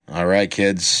All right,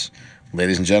 kids,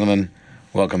 ladies and gentlemen,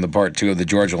 welcome to part 2 of the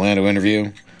George Orlando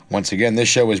interview. Once again, this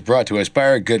show was brought to us by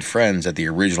our good friends at the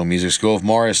Original Music School of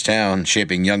Morristown,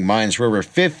 shaping young minds for over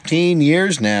 15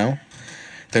 years now.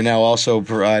 They're now also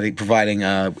providing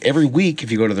every week,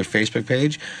 if you go to their Facebook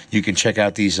page, you can check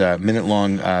out these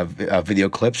minute-long video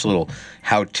clips, little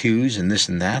how-tos and this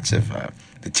and that's of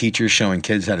the teachers showing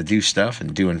kids how to do stuff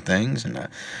and doing things. And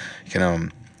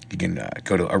you can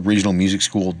go to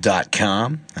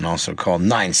originalmusicschool.com and also call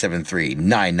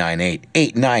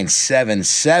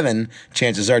 973-998-8977.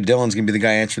 Chances are Dylan's going to be the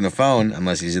guy answering the phone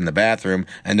unless he's in the bathroom.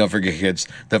 And don't forget, kids,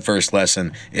 the first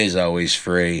lesson is always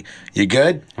free. You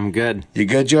good? I'm good. You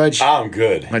good, George? I'm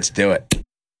good. Let's do it.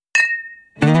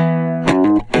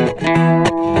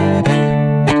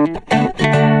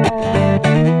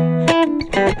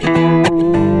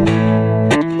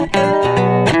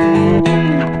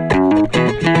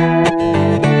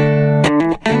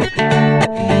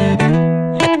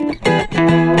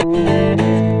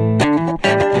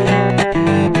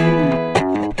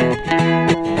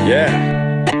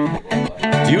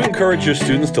 Encourage your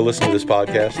students to listen to this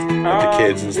podcast, like the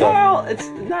kids and stuff? Well, it's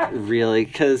not really,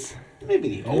 because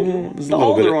maybe the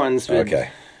older ones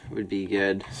would be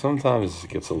good. Sometimes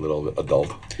it gets a little bit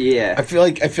adult. Yeah. I feel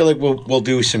like we'll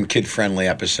do some kid-friendly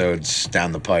episodes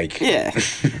down the pike. Yeah.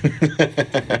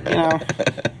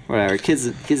 Whatever.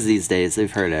 Kids these days,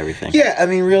 they've heard everything. Yeah, I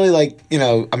mean, really,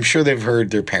 I'm sure they've heard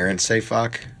their parents say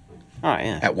fuck. Oh,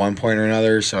 yeah. At one point or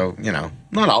another, so,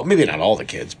 maybe not all the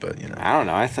kids, but, I don't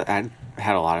know. I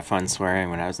had a lot of fun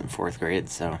swearing when I was in 4th grade,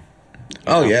 so...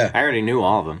 yeah. I already knew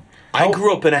all of them. I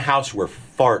grew up in a house where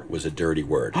fart was a dirty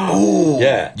word. Oh!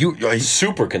 Yeah. You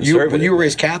super conservative. When you were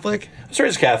raised Catholic? I was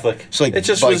raised Catholic. So, it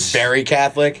just was very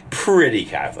Catholic? Pretty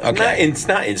Catholic. Okay. It's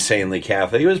not insanely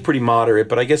Catholic. It was pretty moderate,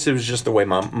 but I guess it was just the way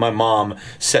my mom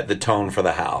set the tone for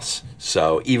the house.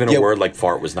 So, even a word like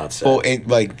fart was not said.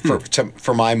 Well,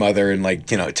 for my mother, and,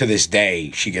 to this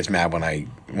day, she gets mad when I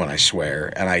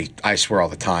swear, and I swear all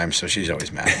the time, so she's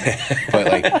always mad at me.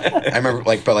 But I remember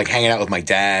hanging out with my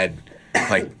dad,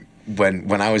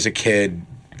 when I was a kid,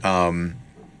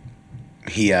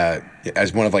 he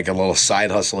as one of a little side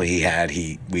hustle he had,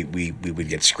 we would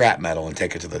get scrap metal and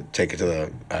take it to the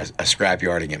scrap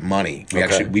yard and get money.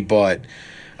 We bought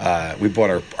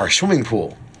our swimming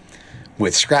pool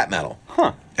with scrap metal.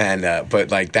 Huh. And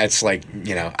that's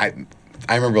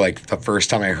I remember the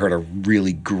first time I heard a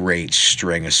really great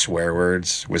string of swear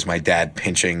words was my dad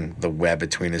pinching the web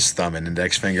between his thumb and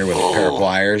index finger with a pair of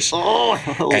pliers,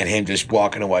 and him just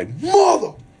walking away,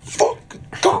 motherfucking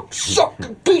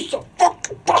cocksucking piece of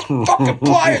fucking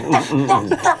pliers.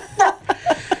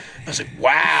 I was like,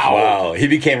 wow. Wow. He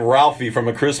became Ralphie from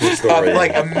A Christmas Story.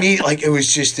 It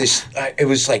was just this. It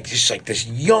was just this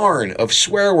yarn of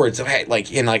swear words that I had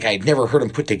I'd never heard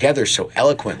him put together so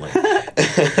eloquently.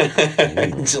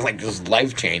 It's just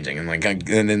life changing, and then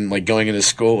going into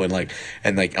school and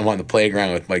I'm on the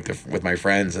playground with my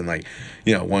friends, and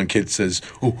one kid says,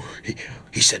 "Oh,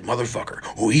 he said motherfucker.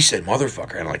 Oh, he said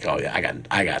motherfucker," and I'm like, "Oh yeah,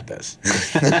 I got this."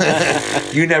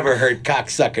 You never heard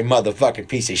cocksucking motherfucking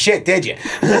piece of shit, did you?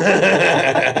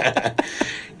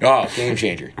 Oh, game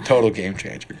changer. Total game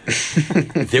changer.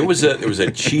 There was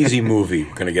a cheesy movie.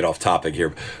 We're going to get off topic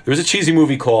here. There was a cheesy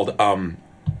movie called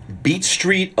Beat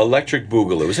Street Electric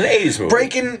Boogaloo. It was an 80s movie.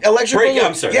 Breakin' Electric Boogaloo.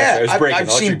 I'm sorry. Yeah, It was Breakin' I've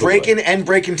seen Electric Breakin' and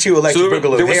Breakin' 2 Electric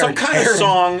Boogaloo. There was some kind of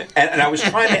song, and I was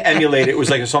trying to emulate it. It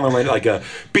was like a song that went like a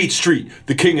Beat Street,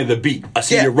 the king of the beat. I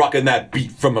see you rocking that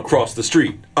beat from across the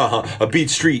street. A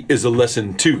beat street is a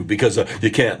lesson too, because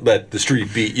you can't let the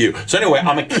street beat you. So anyway,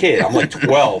 I'm a kid. I'm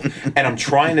 12, and I'm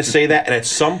trying to say that, and at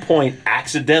some point,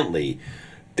 accidentally,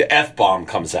 the F-bomb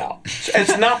comes out. And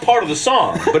it's not part of the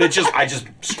song, but I just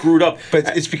screwed up.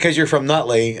 But it's because you're from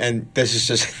Nutley, and this is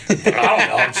just... I don't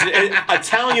know.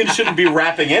 Italian shouldn't be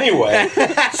rapping anyway.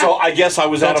 So I guess I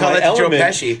was out of my element. Joe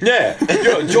Pesci. Yeah.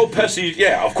 Joe Pesci,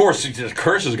 yeah, of course, the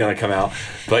curse is going to come out.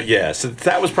 But yeah, so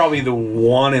that was probably the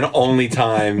one and only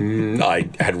time I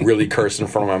had really cursed in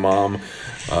front of my mom.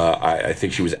 I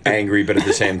think she was angry, but at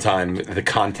the same time, the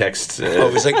context.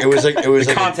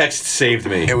 The context saved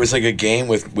me. It was like a game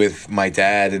with my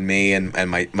dad and me and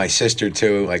my sister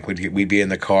too. We'd be in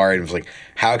the car, and it was like,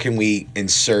 how can we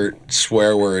insert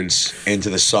swear words into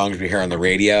the songs we hear on the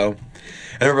radio?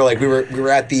 I remember we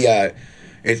were at the.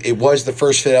 It was the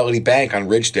First Fidelity Bank on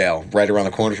Ridgedale, right around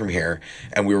the corner from here,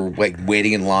 and we were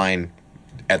waiting in line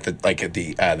at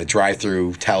the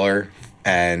drive-through teller,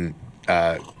 and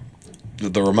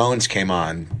the Ramones came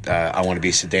on, I Want to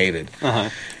Be Sedated.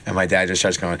 And my dad just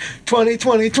starts going, 20,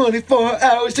 24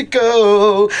 hours to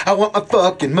go. I want my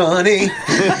fucking money.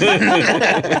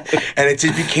 And it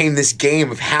just became this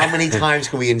game of how many times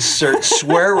can we insert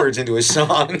swear words into a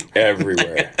song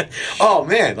Everywhere. Oh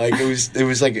man, like it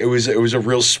was a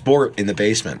real sport in the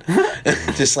basement.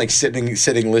 Just like sitting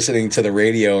listening to the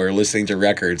radio or listening to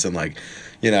records and like,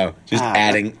 just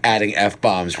adding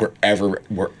F-bombs wherever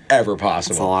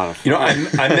possible. It's a lot of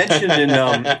fun. I mentioned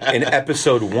in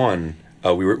episode 1,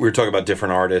 we were talking about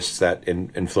different artists that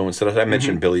influenced us. I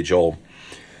mentioned Billy Joel.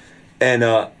 And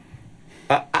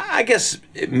I guess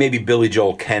maybe Billy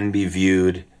Joel can be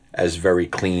viewed as very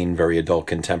clean, very adult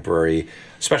contemporary,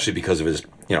 especially because of his,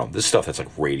 this stuff that's like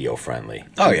radio friendly.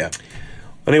 Oh yeah.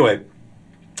 Anyway,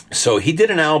 so he did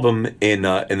an album in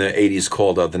the 80s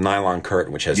called The Nylon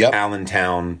Curtain, which has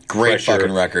Allentown, great Pressure,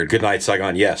 fucking record. Goodnight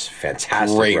Saigon. Yes,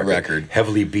 fantastic Great record.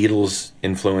 Heavily Beatles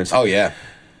influenced. Oh yeah.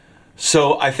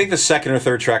 So I think the second or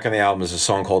third track on the album is a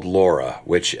song called Laura,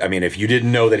 which, I mean, if you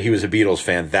didn't know that he was a Beatles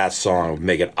fan, that song would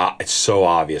make it, it's so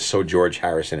obvious, so George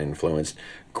Harrison influenced.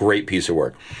 Great piece of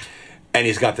work. And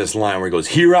he's got this line where he goes,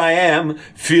 "Here I am,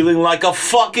 feeling like a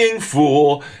fucking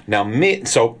fool." Now,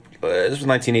 this was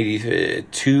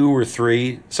 1982 or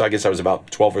 3, so I guess I was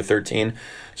about 12 or 13.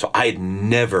 So I had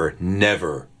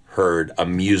never heard a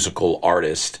musical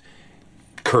artist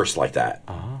curse like that.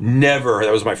 Never.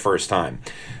 That was my first time.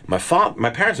 My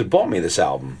parents had bought me this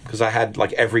album because I had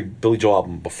like every Billy Joel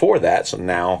album before that. So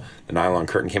now the Nylon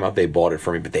Curtain came out, they bought it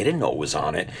for me, but they didn't know it was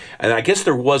on it. And I guess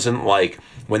there wasn't like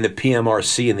when the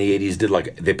PMRC in the 80s did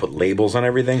like they put labels on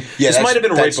everything. Yeah, this might have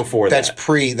been right before that. That's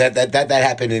pre that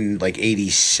happened in like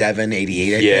 87,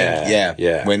 88, I think.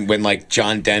 Yeah. When like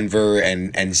John Denver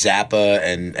and Zappa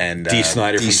and Dee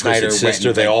Snider from Twisted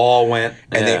Sister, they all went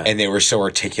and they were so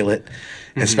articulate.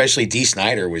 Especially Dee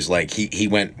Snider was like he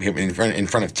went in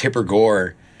front of Tipper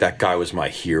Gore. That guy was my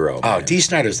hero. Oh, Dee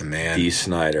Snider's the man. Dee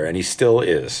Snider, and he still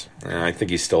is. And I think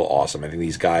he's still awesome. I think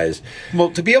these guys.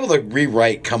 Well, to be able to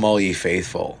rewrite "Come All Ye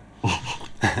Faithful,"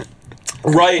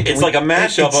 right? It's like a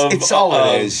mashup of. It's all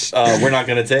it is. We're not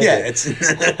going to take it. It's.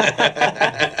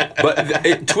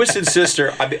 But Twisted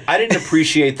Sister, I didn't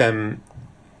appreciate them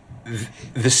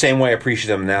the same way I appreciate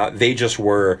them now. They just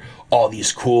were all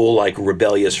these cool, like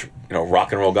rebellious,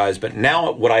 rock and roll guys. But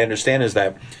now what I understand is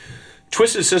that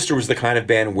Twisted Sister was the kind of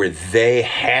band where they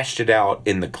hashed it out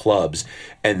in the clubs,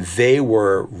 and they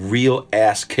were real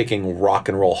ass-kicking rock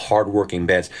and roll, hard-working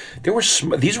bands.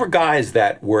 These were guys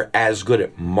that were as good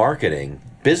at marketing,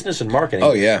 business and marketing.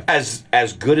 Oh yeah, as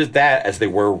good at that as they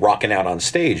were rocking out on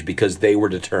stage because they were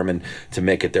determined to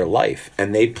make it their life,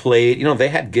 and they played. They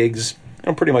had gigs.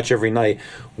 Pretty much every night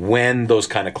when those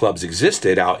kind of clubs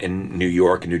existed out in New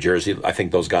York and New Jersey. I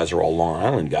think those guys are all Long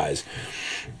Island guys.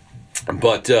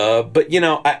 But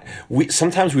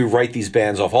sometimes we write these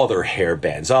bands off. Oh, they're hair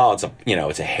bands. Oh,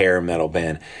 it's a hair metal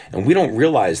band, and we don't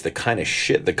realize the kind of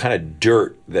shit, the kind of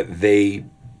dirt that they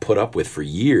put up with for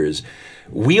years.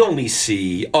 We only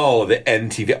see the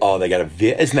MTV. Oh, they got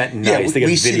isn't that nice? Yeah, they got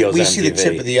videos. We see the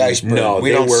tip of the iceberg. No,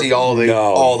 we don't see all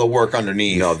the work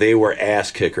underneath. No, they were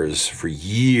ass kickers for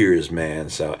years, man.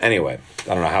 So anyway, I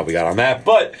don't know how we got on that,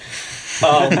 but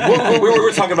we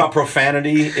were talking about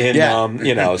profanity in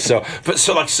So for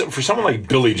someone like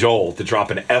Billy Joel to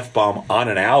drop an F-bomb on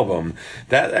an album,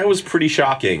 that was pretty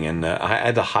shocking, and I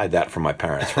had to hide that from my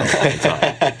parents for a long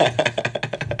time.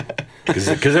 Because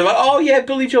they're like, oh yeah,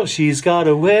 Billy Joel, she's got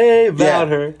a way about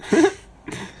her.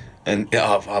 And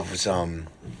I was trying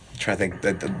to think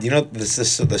that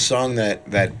the song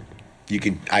that you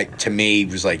can to me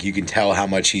was like you can tell how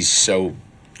much he's so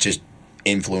just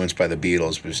influenced by the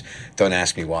Beatles was "Don't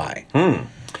Ask Me Why."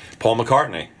 Paul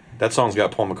McCartney. That song's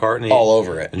got Paul McCartney all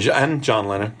over it, and John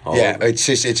Lennon. It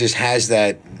just has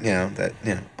that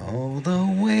all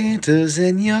the waiters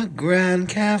in your Grand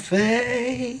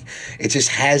Cafe. It just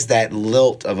has that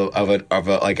lilt of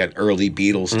a like an early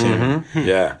Beatles tune. Mm-hmm.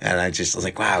 Yeah, and I was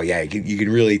like, wow, yeah, you can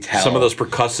really tell some of those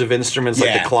percussive instruments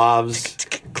like the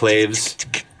claves.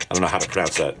 I don't know how to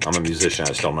pronounce that. I'm a musician.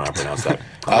 I still don't know how to pronounce that.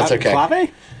 That's okay. Clave?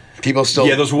 People still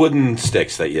those wooden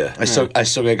sticks that I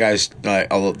still get guys.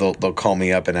 They'll call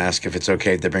me up and ask if it's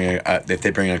okay if they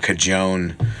bring a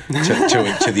cajon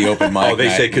to the open mic. Oh, they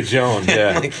say cajon.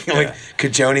 Yeah, like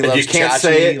cajon. If you can't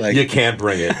say it, you can't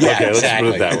bring it. Yeah, okay,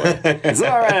 exactly. Let's put it that way. Is it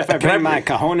all right if I bring my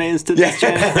cojones to this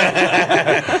channel?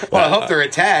 Well, I hope they're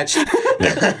attached.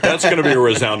 That's going to be a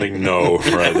resounding no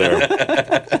right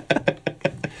there.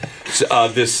 So,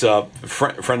 this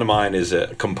friend of mine is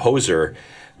a composer.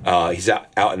 He's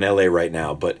out in LA right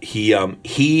now, but he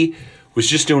was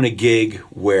just doing a gig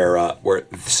where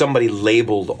somebody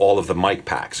labeled all of the mic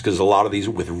packs, because a lot of these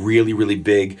with really, really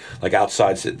big, like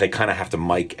outsides, they kind of have to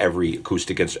mic every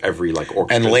acoustic against every like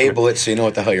orchestra And label it so you know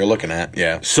what the hell you're looking at.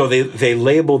 Yeah. So they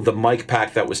labeled the mic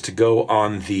pack that was to go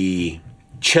on the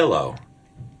cello,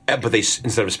 but they,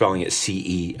 instead of spelling it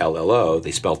Cello,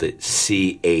 they spelled it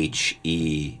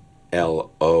Chelo,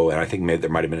 and I think maybe there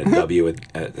might have been a W at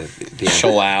the end.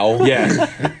 Shalau.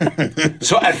 Yeah.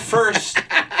 So at first,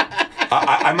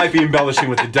 I might be embellishing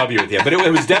with the W at the end, but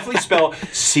it was definitely spelled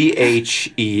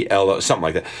Chelo, something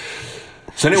like that.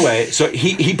 So anyway, so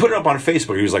he put it up on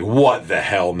Facebook. He was like, "What the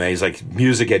hell, man?" He's like,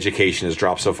 "Music education has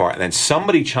dropped so far." And then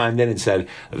somebody chimed in and said,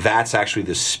 "That's actually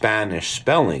the Spanish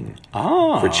spelling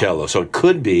for cello." So it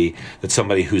could be that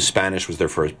somebody whose Spanish was their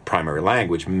first primary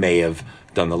language may have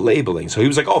done the labeling. So he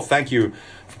was like, "Oh, thank you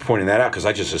for pointing that out," because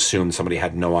I just assumed somebody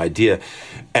had no idea.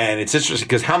 And it's interesting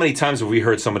because how many times have we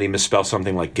heard somebody misspell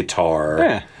something like guitar?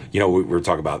 Yeah. You know, we were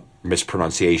talking about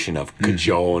mispronunciation of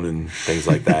cajon and things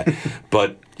like that.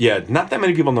 But yeah, not that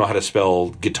many people know how to spell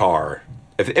guitar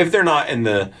if they're not in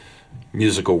the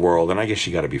musical world. And I guess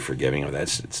you got to be forgiving of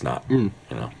that. It's not, you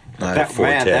know, not That, forte.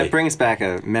 man, that brings back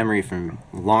a memory from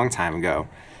a long time ago.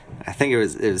 I think it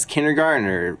was kindergarten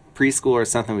or preschool or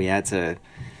something. We had to,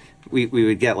 we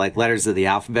would get like letters of the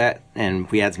alphabet,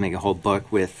 and we had to make a whole book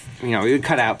with, you know, we would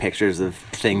cut out pictures of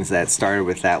things that started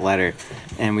with that letter,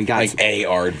 and we got Like A,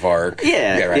 Aardvark.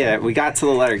 yeah, we got to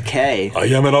the letter K, I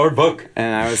am an art book.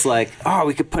 and I was like, oh,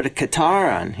 we could put a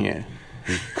guitar on here.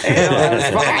 And, you know, I was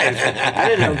 5. I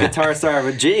didn't know guitar started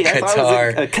with G. I thought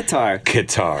it was a guitar.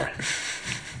 Guitar.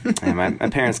 And my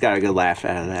parents got a good laugh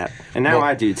out of that. And now Well,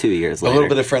 I do 2 years A later. little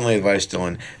bit of friendly advice,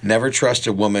 Dylan. Never trust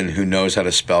a woman who knows how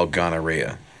to spell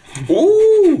gonorrhea.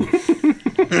 Ooh.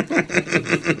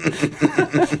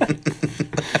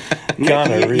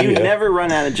 Nick, you never run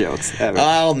out of jokes, ever.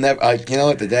 I'll never. You know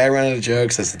what? The day I run out of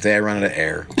jokes, that's the day I run out of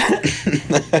air.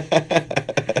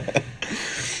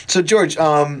 So George,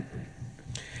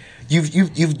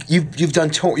 you've done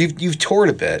tour. You've toured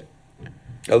a bit.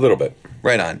 A little bit.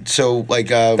 Right on. So like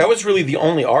That was really the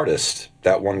only artist,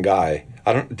 that one guy.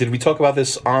 I don't. Did we talk about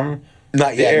this on?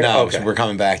 not the yet. air? No, Okay. so we're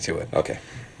coming back to it. Okay.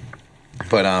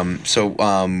 But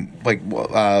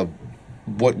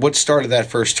what started that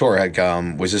first tour? Like,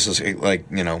 was this like,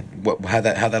 you know, how'd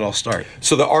that all start?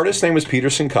 So the artist's name was Peter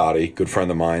Cincotti, good friend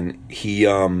of mine. He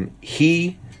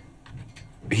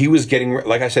was getting,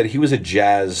 like I said, he was a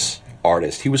jazz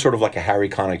artist. He was sort of like a Harry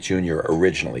Connick Jr.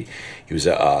 originally. He was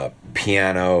a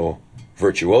piano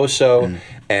virtuoso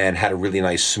and had a really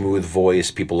nice smooth voice.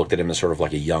 People looked at him as sort of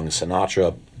like a young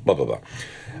Sinatra, blah, blah,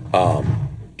 blah.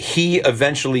 He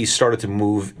eventually started to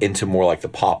move into more like the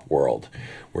pop world,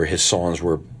 where his songs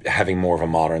were having more of a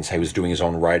modern. He was doing his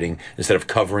own writing. Instead of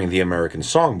covering the American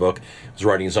songbook, he was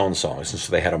writing his own songs, and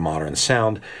so they had a modern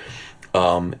sound.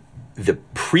 The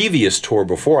previous tour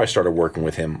before I started working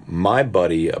with him, my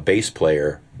buddy, a bass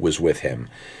player, was with him.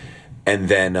 And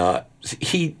then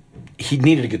he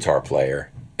needed a guitar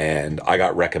player, and I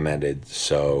got recommended.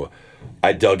 So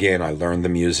I dug in, I learned the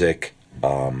music,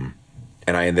 and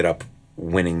I ended up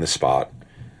winning the spot.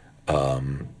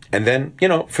 And then, you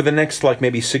know, for the next like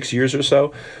maybe 6 years or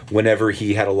so, whenever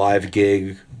he had a live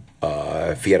gig,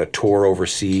 if he had a tour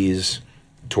overseas,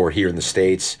 tour here in the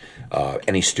States,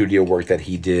 any studio work that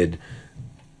he did,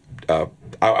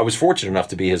 I was fortunate enough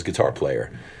to be his guitar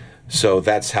player. So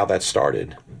that's how that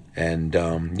started. And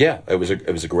yeah, it was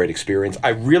a great experience.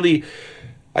 I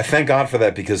thank God for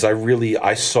that, because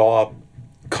I saw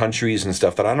countries and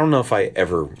stuff that I don't know if I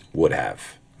ever would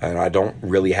have. And I don't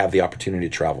really have the opportunity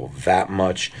to travel that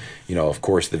much. You know, of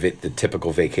course, the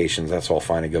typical vacations, that's all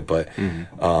fine and good. But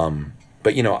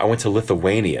you know, I went to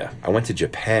Lithuania. I went to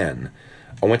Japan.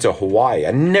 I went to Hawaii.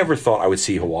 I never thought I would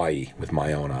see Hawaii with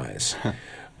my own eyes.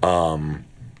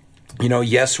 You know,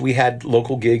 yes, we had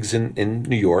local gigs in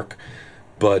New York,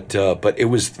 but it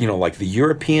was, you know, like the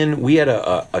European. We had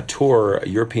a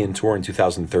European tour in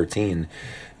 2013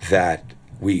 that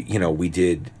we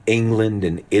did England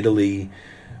and Italy,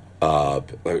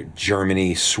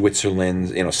 Germany, Switzerland.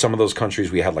 You know, some of those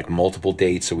countries we had like multiple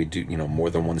dates, so we do, you know, more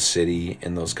than one city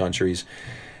in those countries.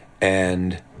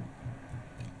 And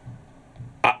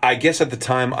I guess at the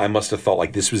time I must have felt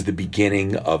like this was the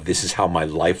beginning of this is how my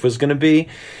life was going to be.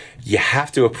 You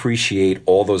have to appreciate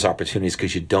all those opportunities,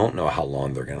 because you don't know how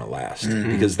long they're going to last.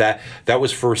 Mm-hmm. Because that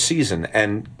was for a season.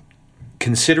 And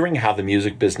considering how the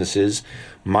music business is,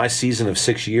 my season of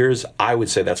 6 years, I would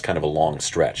say that's kind of a long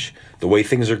stretch. The way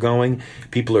things are going,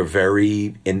 people are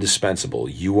very indispensable.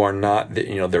 You are not,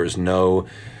 you know, there's no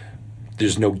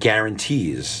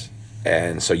guarantees.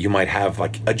 And so you might have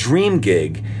like a dream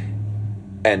gig,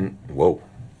 and Whoa.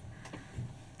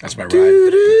 That's my ride.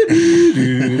 Right?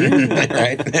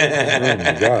 Oh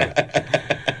my God.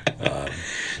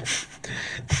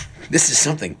 This is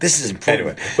something. This is important.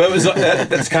 Anyway, but it was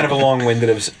that's kind of a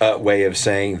long-winded way of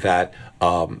saying that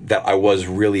that I was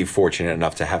really fortunate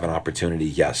enough to have an opportunity,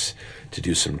 yes, to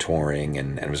do some touring,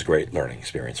 and it was a great learning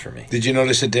experience for me. Did you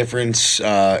notice a difference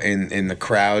in the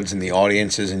crowds and the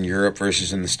audiences in Europe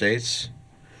versus in the States?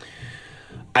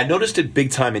 I noticed it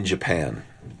big time in Japan.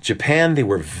 Japan, they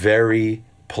were very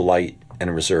polite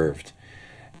and reserved.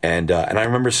 And I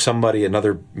remember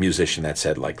another musician that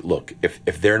said, like, look,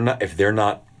 if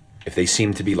they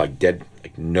seem to be like dead,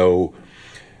 like no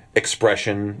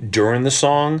expression during the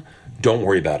song, don't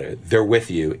worry about it. They're with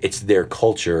you. It's their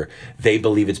culture. They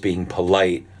believe it's being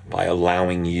polite by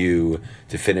allowing you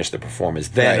to finish the performance.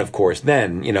 Then, Right. of course,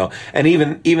 and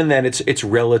even then, it's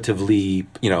relatively,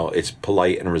 it's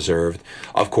polite and reserved.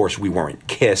 Of course, we weren't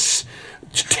Kiss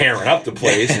tearing up the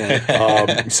place.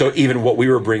 So even what we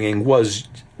were bringing was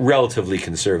relatively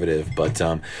conservative, but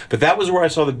that was where I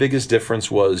saw the biggest difference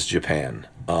was Japan.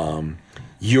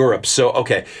 Europe. So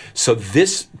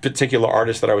this particular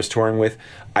artist that I was touring with,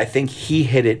 I think he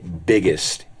hit it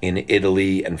biggest in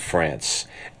Italy and France,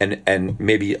 and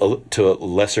maybe to a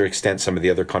lesser extent some of the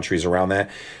other countries around that.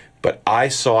 But I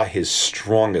saw his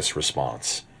strongest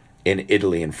response in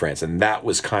Italy and France, and that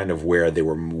was kind of where they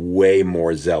were way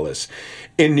more zealous.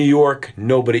 In New York,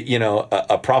 nobody,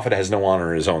 a prophet has no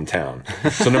honor in his own town.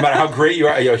 So no matter how great you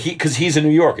are, because he's a New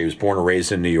Yorker, he was born and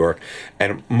raised in New York,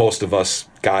 and most of us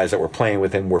guys that were playing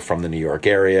with him were from the New York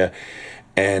area,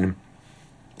 and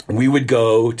we would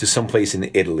go to some place in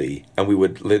Italy, and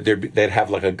they'd have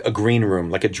like a green room,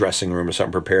 like a dressing room or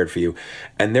something prepared for you,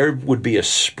 and there would be a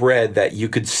spread that you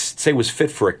could say was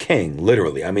fit for a king,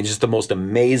 literally. I mean, just the most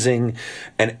amazing,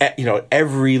 and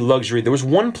every luxury. There was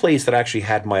one place that actually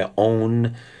had my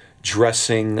own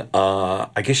dressing.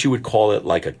 I guess you would call it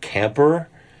like a camper.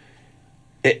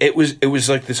 It was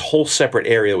like this whole separate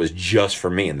area that was just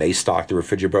for me, and they stocked the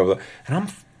refrigerator, and I'm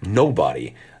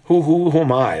nobody. Who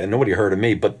am I? And nobody heard of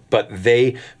me, but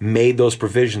they made those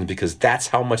provisions because that's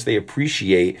how much they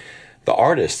appreciate the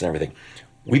artists and everything.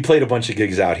 We played a bunch of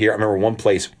gigs out here. I remember one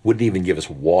place wouldn't even give us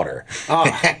water.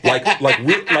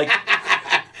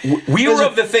 We were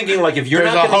of the thinking, like, if you're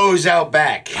There's not a hose out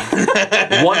back.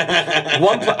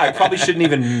 I probably shouldn't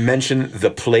even mention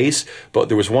the place, but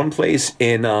there was one place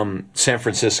in San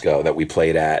Francisco that we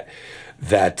played at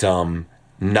that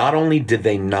not only did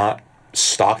they not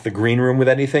stock the green room with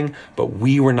anything, but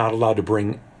we were not allowed to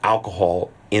bring alcohol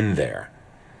in there.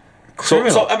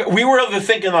 So I mean, we were of the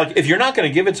thinking, like, if you're not going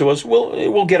to give it to us,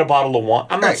 we'll get a bottle of wine.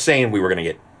 I'm not saying we were going to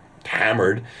get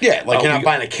hammered. Yeah, like you're not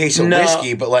buying a case of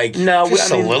whiskey, but like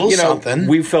just a little something.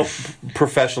 We felt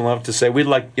professional enough to say we'd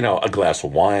like, a glass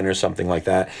of wine or something like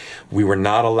that. We were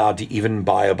not allowed to even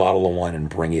buy a bottle of wine and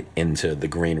bring it into the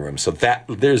green room. So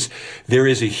there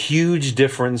is a huge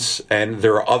difference, and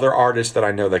there are other artists that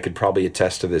I know that could probably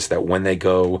attest to this, that when they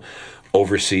go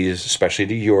overseas, especially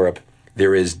to Europe,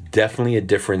 there is definitely a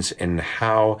difference in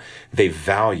how they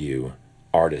value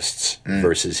artists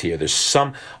versus here. There's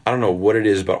I don't know what it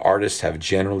is, but artists have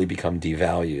generally become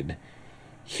devalued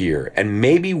here. And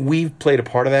maybe we've played a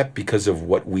part of that because of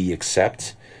what we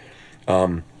accept.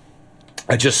 I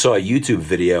just saw a YouTube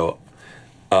video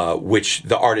which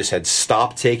the artist had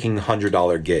stopped taking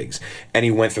 $100 gigs. And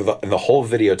he went through and the whole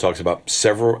video talks about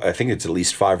I think it's at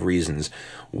least 5 reasons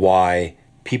why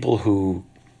people who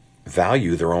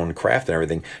value their own craft and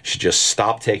everything should just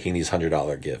stop taking these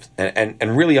 $100 gifts.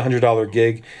 And really a $100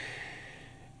 gig,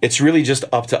 it's really just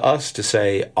up to us to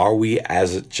say, are we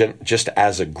just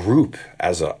as a group,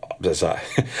 as a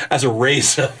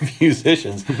race of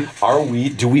musicians,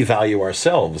 do we value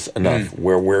ourselves enough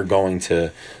where we're going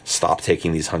to stop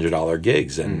taking these $100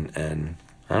 gigs? And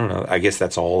I don't know, I guess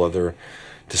that's a whole other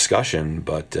discussion,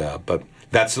 but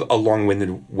that's a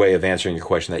long-winded way of answering your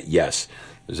question that yes,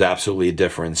 there's absolutely a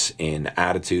difference in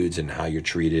attitudes and how you're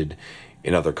treated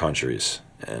in other countries.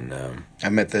 And I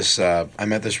met this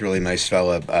really nice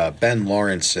fella, Ben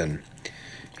Lawrenson.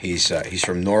 He's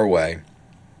from Norway.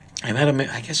 I met him.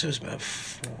 I guess it was about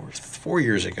 4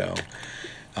 years ago.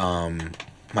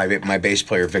 My bass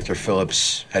player Victor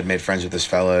Phillips had made friends with this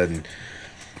fella and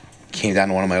came down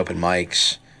to one of my open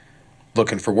mics,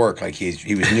 looking for work. Like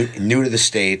he was new to the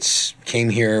States, came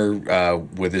here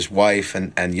with his wife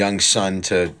and young son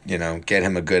to get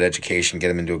him a good education, get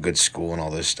him into a good school and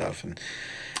all this stuff. And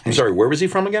I'm sorry, where was he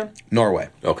from again? Norway.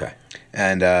 Okay.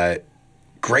 And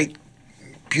great,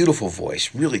 beautiful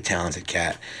voice, really talented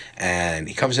cat. And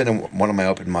he comes in one of my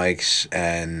open mics,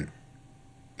 and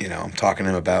I'm talking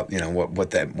to him about,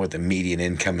 what the median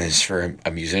income is for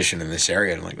a musician in this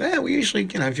area. And I'm like, we usually,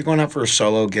 if you're going out for a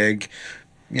solo gig,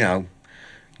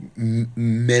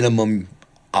 minimum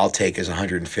I'll take is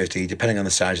 150, depending on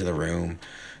the size of the room.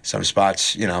 Some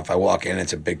spots, if I walk in,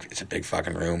 it's a big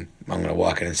fucking room. I'm going to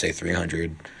walk in and say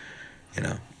 300,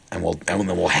 and then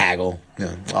we'll haggle.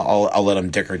 I'll let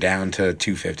him dick her down to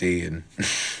 250, and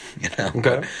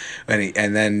Okay.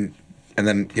 And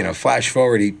then flash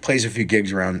forward, he plays a few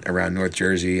gigs around North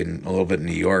Jersey and a little bit in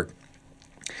New York,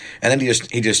 and then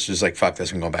he just was like, fuck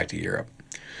this, I'm going back to Europe.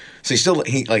 So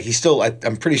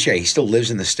I'm pretty sure he still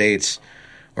lives in the States,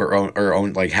 or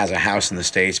has a house in the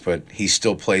States, but he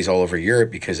still plays all over Europe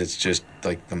because it's just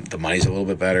like the money's a little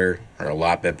bit better, or a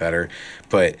lot bit better,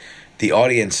 but the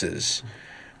audiences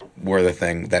were the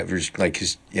thing that was like,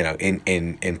 cause,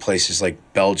 in places like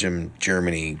Belgium,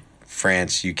 Germany,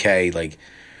 France, UK, like,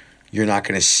 you're not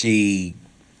going to see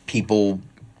people,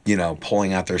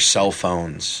 pulling out their cell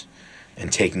phones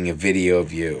and taking a video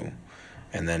of you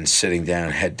and then sitting down,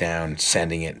 head down,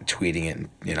 sending it, and tweeting it,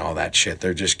 and, all that shit.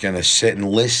 They're just going to sit and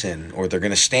listen, or they're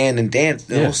going to stand and dance.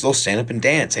 Yeah. They'll stand up and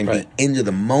dance and Right. be into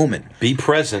the moment. Be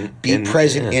present. In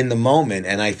the moment.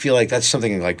 And I feel like that's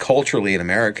something like culturally in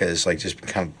America is like just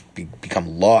become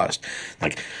lost.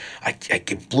 Like,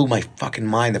 it blew my fucking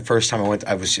mind the first time I went.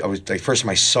 I was like, first time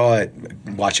I saw it,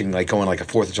 watching going like a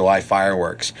 4th of July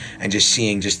fireworks, and just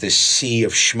seeing just this sea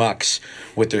of schmucks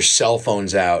with their cell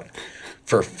phones out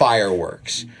for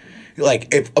fireworks.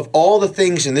 Like, if of all the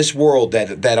things in this world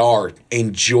that are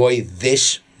enjoy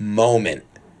this moment,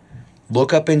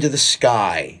 look up into the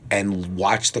sky and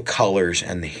watch the colors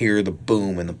and hear the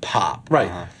boom and the pop.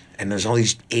 Right. And there's all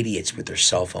these idiots with their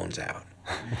cell phones out.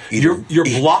 You're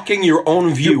blocking your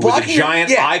own view with a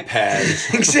giant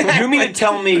iPad. Exactly. You mean to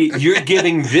tell me you're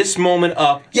giving this moment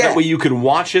up so that way you can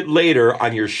watch it later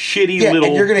on your shitty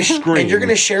little screen? And you're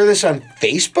gonna share this on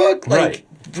Facebook? Like, Right.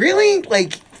 really?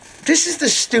 Like, this is the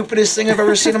stupidest thing I've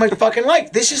ever seen in my fucking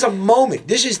life. This is a moment.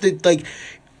 This is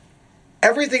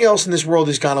everything else in this world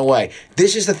has gone away.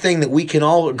 This is the thing that we can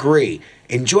all agree.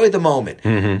 Enjoy the moment.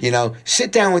 Mm-hmm.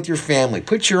 Sit down with your family.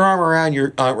 Put your arm around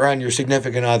your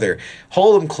significant other.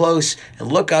 Hold them close and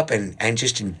look up and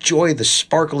just enjoy the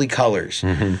sparkly colors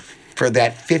for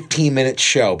that 15-minute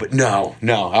show. But no.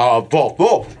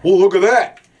 Oh, look at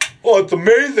that. Oh, it's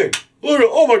amazing.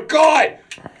 Oh my God.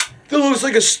 That looks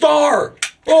like a star.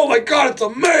 Oh my God, it's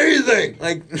amazing.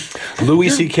 Like, Louis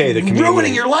C.K., the comedian.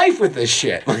 Ruining your life with this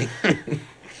shit.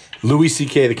 Louis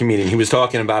C.K., the comedian, he was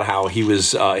talking about how he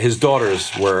was, his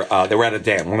daughters were at a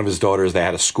dance. One of his daughters, they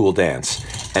had a school dance.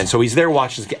 And so he's there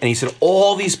watching this, and he said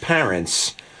all these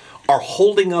parents are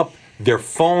holding up their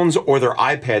phones or their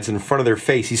iPads in front of their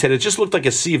face. He said it just looked like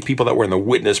a sea of people that were in the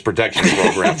witness protection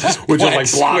program, which is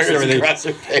like blocks and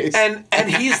everything. And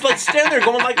he's like standing there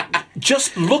going like,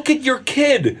 just look at your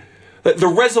kid. The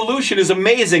resolution is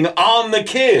amazing on the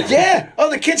kid. Yeah. Oh,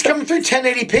 the kid's coming through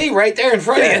 1080p right there in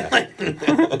front of you.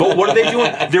 But what are they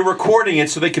doing? They're recording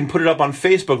it so they can put it up on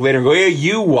Facebook later and go, "Yeah,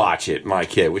 you watch it, my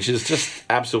kid," which is just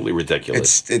absolutely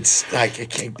ridiculous. It's like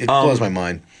it blows my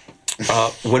mind.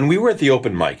 When we were at the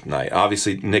open mic night,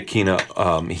 obviously Nick Kina,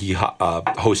 he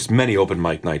hosts many open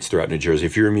mic nights throughout New Jersey.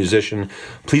 If you're a musician,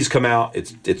 please come out.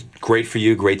 It's great for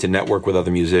you, great to network with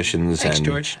other musicians. Thanks,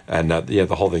 George. And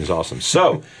the whole thing's awesome.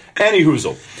 So, any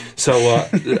hoozle.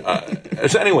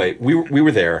 So anyway, we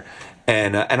were there,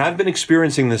 and I've been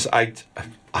experiencing this.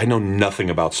 I know nothing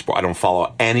about sport. I don't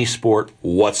follow any sport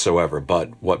whatsoever.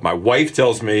 But what my wife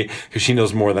tells me, because she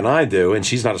knows more than I do, and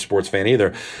she's not a sports fan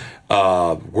either.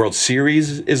 World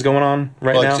Series is going on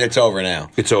now. It's over now.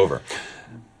 It's over.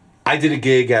 I did a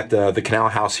gig at the Canal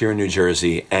House here in New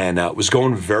Jersey, and it was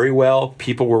going very well.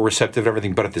 People were receptive to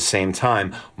everything, but at the same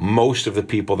time, most of the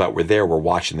people that were there were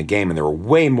watching the game, and they were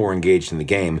way more engaged in the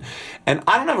game. And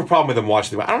I don't have a problem with them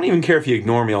watching the game. I don't even care if you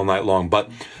ignore me all night long, but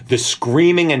the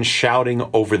screaming and shouting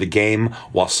over the game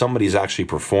while somebody's actually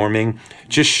performing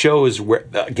just shows where,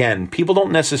 again, people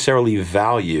don't necessarily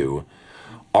value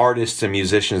artists and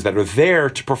musicians that are there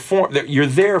to perform. You're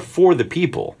there for the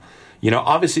people.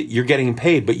 Obviously you're getting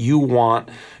paid, but you want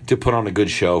to put on a good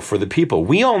show for the people.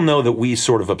 We all know that we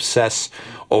sort of obsess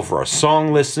over our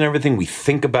song lists and everything. We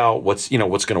think about what's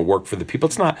going to work for the people.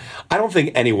 It's not, I don't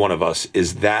think any one of us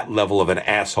is that level of an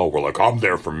asshole. We're like, I'm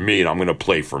there for me and I'm going to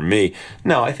play for me.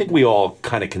 No, I think we all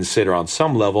kind of consider on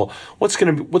some level what's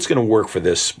going to work for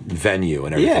this venue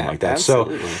and everything like that.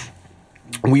 Absolutely. So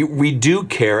we do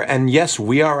care, and yes,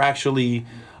 we are actually,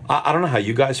 I don't know how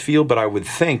you guys feel, but I would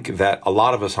think that a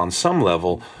lot of us on some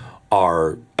level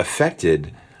are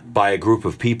affected by a group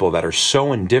of people that are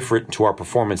so indifferent to our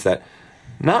performance that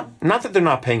not that they're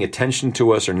not paying attention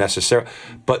to us or necessarily,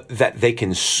 but that they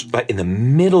can, in the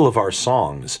middle of our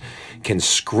songs, can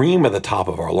scream at the top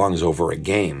of our lungs over a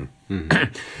game.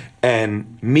 Mm-hmm.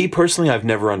 And me personally, I've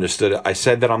never understood it. I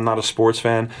said that I'm not a sports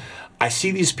fan. I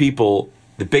see these people,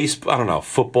 I don't know,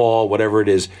 football, whatever it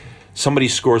is, somebody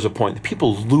scores a point, the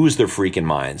people lose their freaking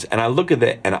minds. And I look at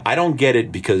that and I don't get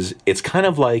it, because it's kind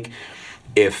of like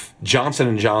if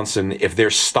Johnson & Johnson, if their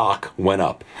stock went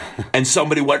up and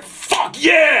somebody went, fuck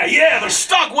yeah, their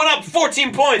stock went up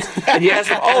 14 points. And you ask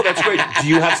them, oh, that's great. Do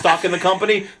you have stock in the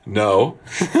company? No.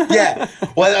 Yeah.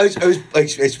 Well, I was like,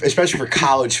 especially for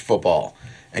college football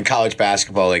and college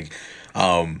basketball, like,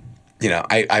 you know,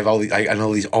 I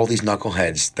know all these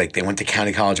knuckleheads, like they went to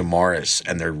County College of Morris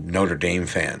and they're Notre Dame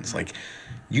fans. Like,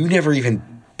 you never even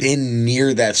been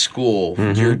near that school.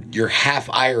 Mm-hmm. You're half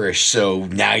Irish, so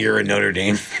now you're a Notre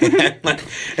Dame fan.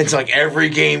 It's like every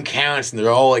game counts, and they're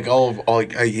all like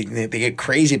they get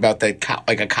crazy about that,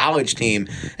 like a college team,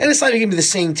 and it's not even gonna be the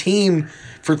same team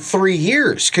for 3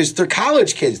 years because they're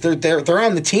college kids. They're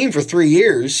on the team for 3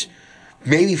 years.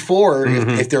 Maybe 4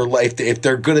 if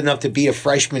they're good enough to be a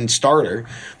freshman starter.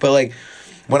 But like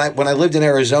when I lived in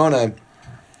Arizona,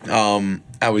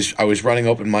 I was running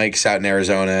open mics out in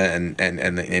Arizona and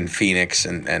in Phoenix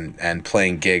and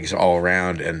playing gigs all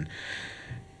around, and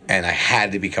I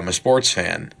had to become a sports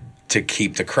fan to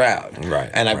keep the crowd.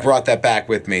 Right. And I brought that back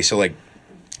with me. So like,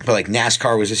 but like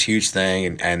NASCAR was this huge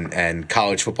thing, and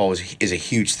college football is a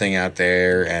huge thing out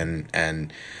there,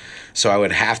 and so I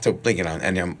would have to, you know,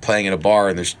 and I'm playing in a bar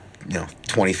and there's, you know,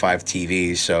 25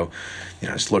 TVs, so, you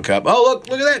know, just look up. Oh,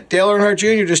 look at that! Dale Earnhardt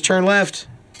Jr. just turned left.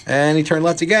 And he turned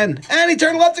left again. And he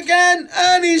turned left again.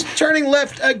 And he's turning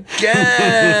left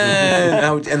again.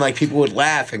 And like people would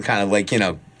laugh and kind of like, you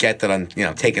know, get that I'm, you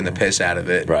know, taking the piss out of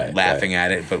it, laughing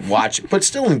at it, but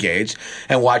still engaged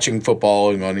and watching football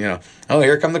and going, you know, oh,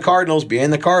 here come the Cardinals, being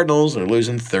the Cardinals. They're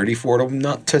losing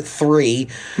 34-3,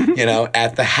 you know,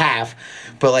 at the half.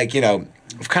 But like, you know,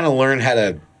 I've kind of learned how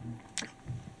to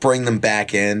bring them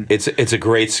back in. It's a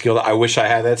great skill. I wish I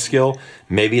had that skill.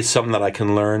 Maybe it's something that I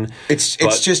can learn. It's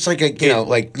just like out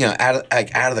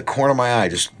of the corner of my eye,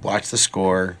 just watch the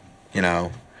score. You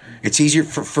know, it's easier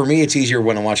for me. It's easier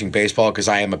when I'm watching baseball because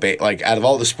I am like out of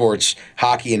all the sports,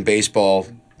 hockey and baseball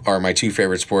are my two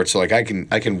favorite sports. So like I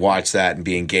can watch that and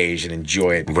be engaged and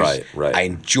enjoy it. Right. I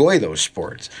enjoy those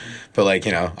sports, but like,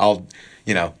 you know, I'll.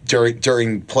 You know,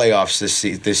 during playoffs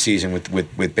this season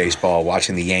with baseball,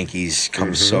 watching the Yankees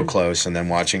come so close, and then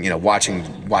watching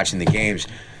the games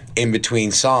in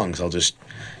between songs, I'll just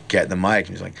get the mic and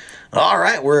he's like, "All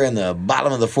right, we're in the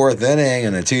bottom of the 4th inning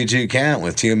and a 2-2 count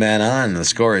with 2 men on, and the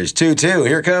score is 2-2.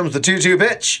 Here comes the 2-2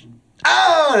 pitch.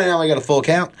 Oh, and now we got a full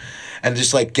count." And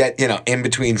just like get, you know, in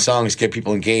between songs, get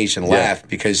people engaged and laugh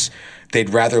because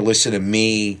they'd rather listen to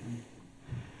me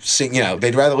sing, you know,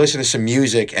 they'd rather listen to some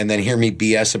music and then hear me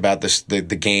BS about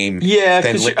the game. Yeah,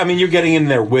 because you're getting in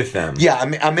there with them. Yeah,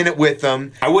 I'm in it with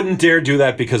them. I wouldn't dare do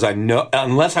that because I know,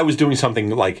 unless I was doing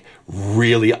something like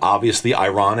really obviously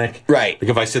ironic. Right. Like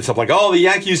if I said something like, "Oh, the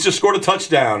Yankees just scored a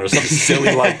touchdown" or something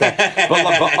silly like that.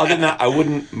 But other than that, I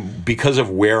wouldn't, because of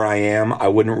where I am, I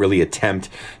wouldn't really attempt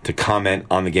to comment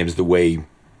on the games the way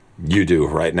you do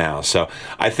right now. So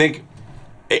I think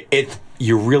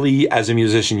you're really, as a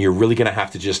musician, you're really going to have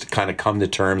to just kind of come to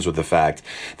terms with the fact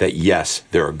that, yes,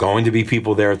 there are going to be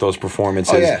people there at those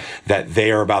performances that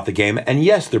they are about the game. And,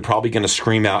 yes, they're probably going to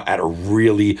scream out at a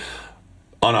really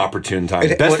unopportune time.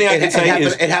 The best thing I can say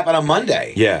is... It happened on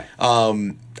Monday. Yeah.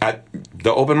 At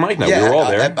the open mic night. We were all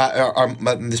there.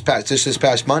 This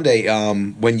past Monday,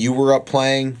 when you were up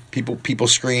playing, people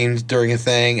screamed during a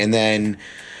thing. And then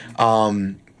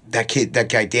that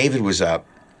guy David was up.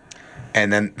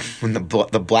 And then when the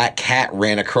black cat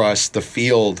ran across the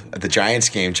field at the Giants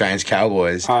game,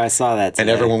 Giants-Cowboys. Oh, I saw that today. And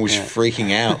everyone was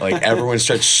freaking out. Like, everyone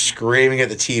started screaming at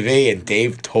the TV, and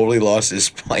Dave totally lost his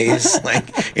place. Like,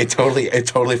 it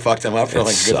totally fucked him up for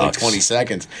like a good like 20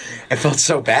 seconds. It felt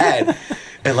so bad.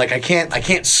 And like I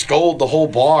can't scold the whole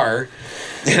bar.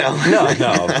 You know? No,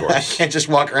 of course. I can't just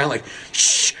walk around like,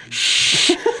 shh,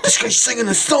 this guy's singing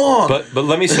the song. But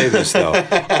let me say this though.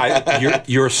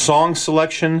 Your song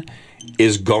selection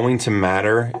is going to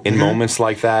matter in moments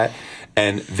like that.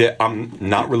 And I'm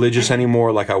not religious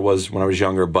anymore like I was when I was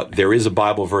younger, but there is a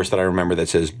Bible verse that I remember that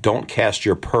says, "Don't cast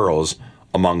your pearls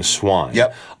among swine."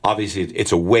 Yep. Obviously,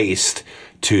 it's a waste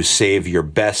to save your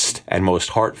best and most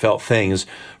heartfelt things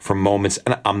for moments.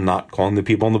 And I'm not calling the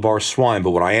people in the bar swine, but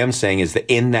what I am saying is that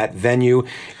in that venue,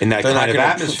 in that kind of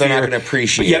atmosphere, they're not going to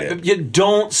appreciate it. You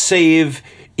don't save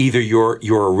either your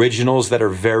originals that are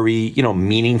very,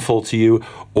 meaningful to you,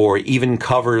 or even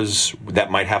covers that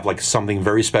might have like something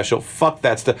very special. Fuck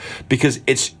that stuff, because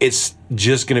it's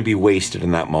just going to be wasted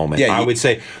in that moment. Yeah, I would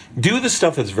say do the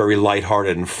stuff that's very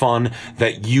lighthearted and fun,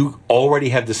 that you already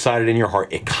have decided in your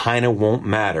heart it kind of won't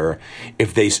matter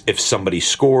if somebody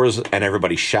scores and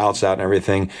everybody shouts out and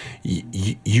everything.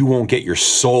 You won't get your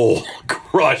soul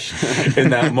crushed in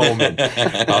that moment.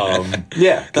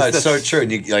 Yeah, no, it's so true.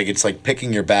 And it's like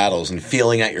picking your battles and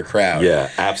feeling out your crowd. Yeah,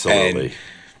 absolutely. And,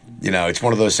 it's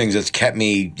one of those things that's kept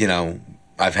me,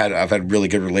 I've had really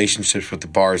good relationships with the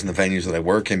bars and the venues that I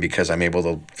work in, because I'm able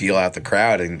to feel out the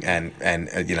crowd, and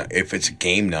if it's a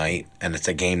game night and it's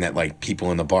a game that like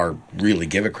people in the bar really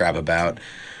give a crap about,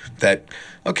 that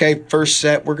okay, first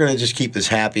set we're gonna just keep this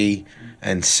happy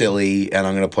and silly, and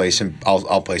I'm gonna play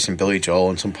I'll play some Billy Joel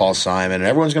and some Paul Simon, and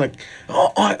everyone's gonna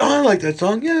I like that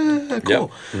song, yeah, cool. Yep.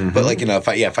 Mm-hmm. But like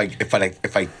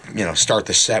if I start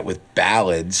the set with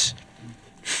ballads,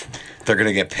 they're going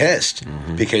to get pissed,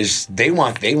 because they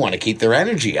want to keep their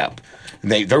energy up.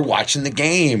 They're watching the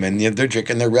game, and they're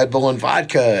drinking their Red Bull and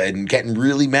vodka and getting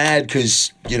really mad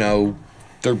because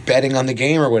they're betting on the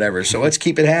game or whatever. So let's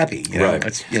keep it happy. Right.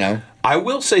 Let's, I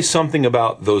will say something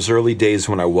about those early days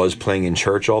when I was playing in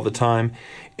church all the time,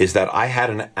 is that I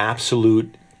had an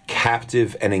absolute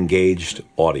captive and engaged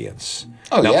audience.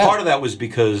 Oh, now, yeah. part of that was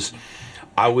because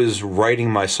I was writing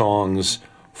my songs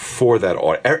for that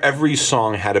audience. Every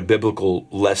song had a biblical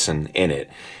lesson in it,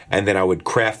 and then I would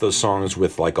craft those songs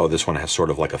with like, this one has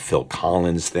sort of like a Phil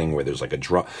Collins thing where there's like a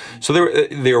drum. So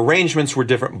the arrangements were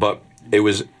different, but I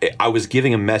was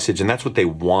giving a message, and that's what they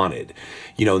wanted.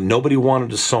 Nobody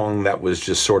wanted a song that was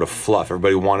just sort of fluff.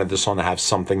 Everybody wanted the song to have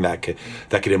something that could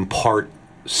impart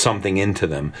something into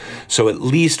them. So at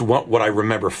least what I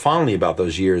remember fondly about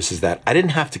those years is that I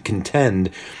didn't have to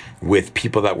contend with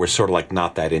people that were sort of like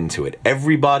not that into it.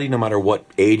 Everybody, no matter what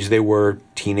age they were,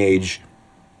 teenage,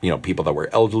 people that were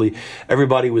elderly,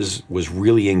 everybody was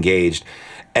really engaged.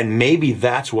 And maybe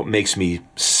that's what makes me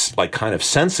like kind of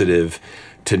sensitive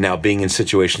to now being in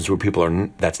situations where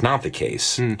that's not the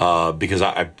case. Because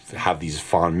I have these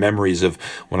fond memories of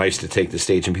when I used to take the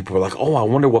stage and people were like, I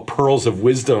wonder what pearls of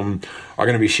wisdom are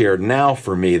going to be shared now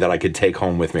for me that I could take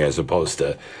home with me, as opposed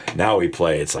to now we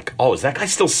play. It's like, is that guy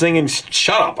still singing?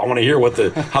 Shut up. I want to hear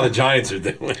how the Giants are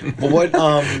doing.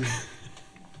 Well,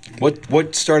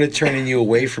 what started turning you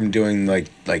away from doing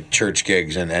like church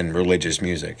gigs and religious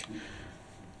music?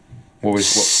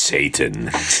 Satan.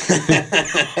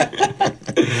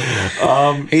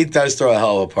 He does throw a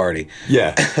hell of a party.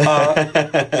 Yeah.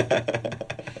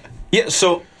 Yeah.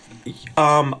 So,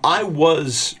 I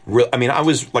was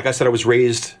like I said, I was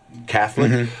raised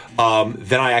Catholic.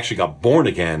 Then I actually got born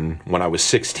again when I was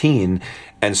 16,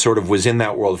 and sort of was in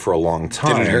that world for a long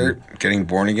time. Did it hurt getting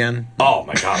born again? Oh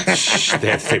my God! They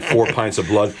had to take 4 pints of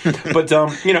blood. But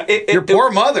your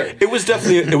poor mother. It was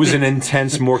definitely an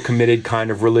intense, more committed kind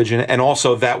of religion, and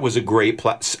also that was a great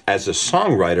place as a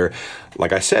songwriter.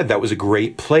 Like I said, that was a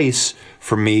great place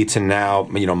for me to now,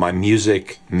 my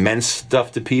music meant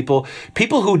stuff to people.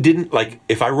 People who didn't, like,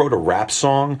 if I wrote a rap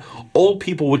song, old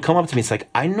people would come up to me. It's like,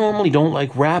 I normally don't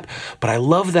like rap, but I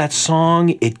love that song.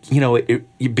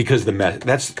 Because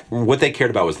that's what they cared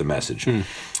about was the message.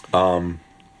 Why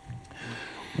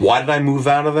did I move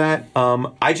out of that?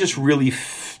 I just really,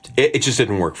 it just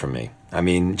didn't work for me. I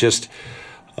mean, just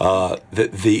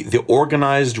the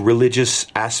organized religious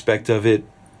aspect of it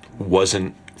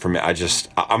wasn't for me.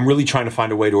 I'm really trying to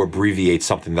find a way to abbreviate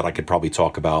something that I could probably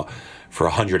talk about for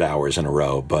 100 hours in a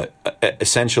row. But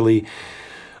essentially,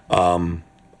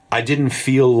 I didn't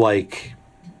feel like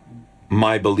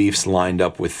my beliefs lined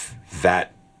up with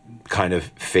that kind of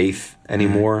faith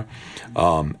anymore.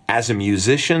 As a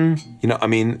musician,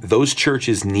 those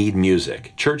churches need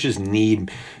music. Churches need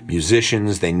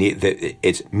musicians.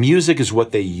 Music is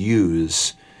what they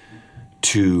use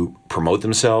to promote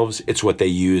themselves. It's what they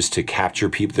use to capture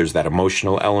people. There's that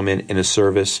emotional element in a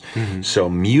service. So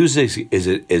music is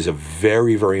a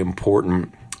very, very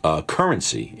important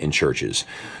currency in churches.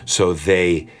 So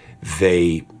they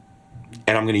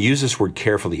and I'm going to use this word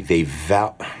carefully,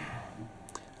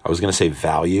 I was going to say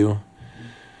value.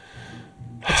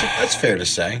 That's fair to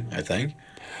say, I think.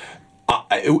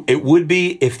 It would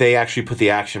be if they actually put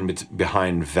the action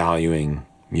behind valuing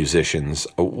musicians.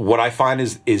 What I find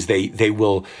is they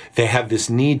have this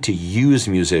need to use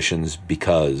musicians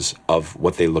because of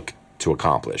what they look to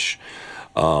accomplish.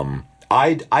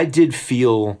 I did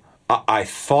feel, I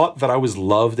thought that I was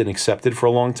loved and accepted for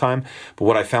a long time, but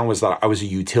what I found was that I was a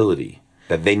utility,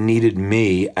 that they needed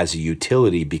me as a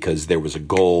utility because there was a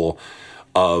goal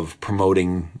of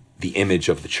promoting the image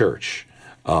of the church.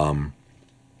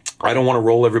 I don't want to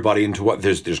roll everybody into what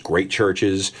there's great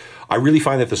churches. I really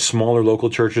find that the smaller local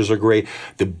churches are great.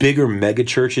 The bigger mega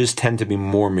churches tend to be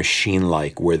more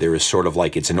machine-like, where there is sort of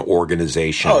like it's an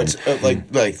organization. Oh, it's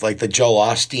like the Joel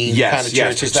Osteen kind of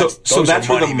churches. So that's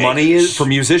where the money is for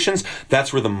musicians.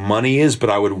 That's where the money is.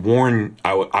 But I would warn,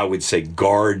 I would say,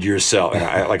 guard yourself.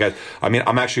 And I mean,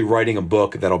 I'm actually writing a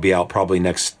book that'll be out probably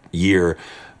next year.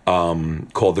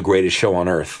 Called The Greatest Show on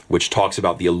Earth, which talks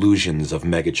about the illusions of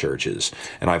megachurches,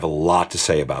 and I have a lot to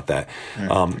say about that.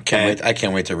 I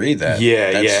can't wait to read that.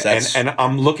 Yeah. And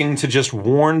I'm looking to just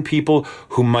warn people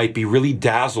who might be really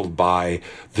dazzled by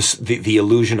the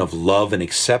illusion of love and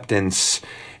acceptance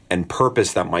and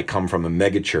purpose that might come from a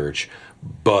megachurch,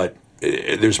 but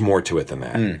there's more to it than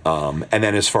that. And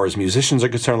then as far as musicians are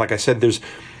concerned, like I said,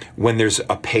 when there's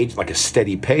a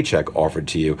steady paycheck offered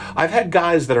to you. I've had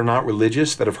guys that are not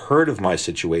religious that have heard of my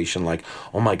situation, like,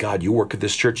 oh my God, you work at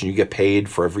this church and you get paid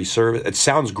for every service. It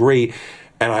sounds great.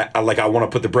 And I want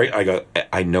to put the brake. I go,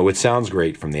 I know it sounds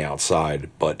great from the outside,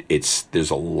 but there's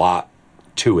a lot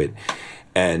to it.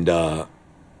 And I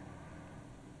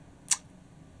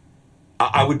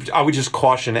would just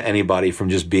caution anybody from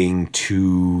just being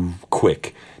too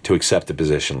quick to accept a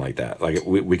position like that. Like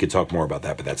we could talk more about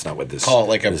that, but that's not what this. Call it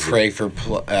like a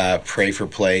pray for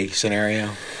play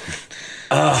scenario.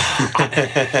 I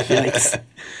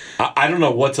don't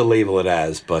know what to label it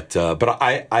as, but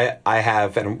I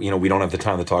have, and we don't have the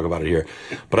time to talk about it here,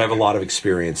 but I have a lot of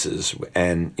experiences,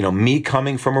 and me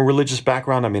coming from a religious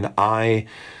background. I mean, I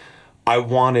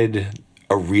wanted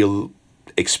a real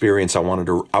experience. I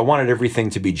wanted everything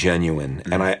to be genuine,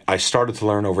 and I started to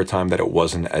learn over time that it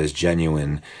wasn't as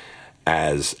genuine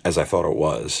as I thought it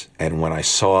was. And when I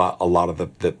saw a lot of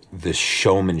the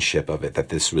showmanship of it, that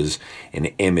this was an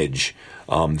image,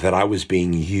 that I was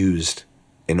being used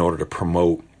in order to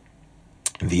promote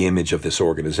the image of this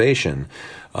organization.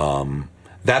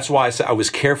 That's why I was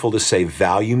careful to say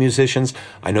value musicians.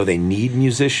 I know they need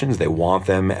musicians, they want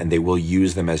them, and they will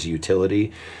use them as a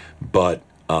utility, but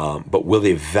will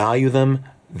they value them?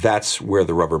 That's where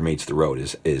the rubber meets the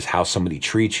road, is how somebody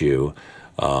treats you.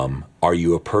 Are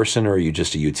you a person, or are you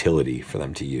just a utility for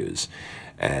them to use?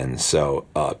 And so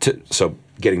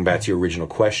getting back to your original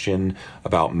question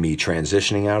about me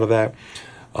transitioning out of that,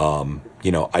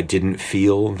 I didn't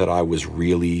feel that I was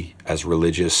really as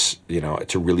religious,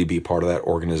 to really be part of that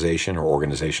organization or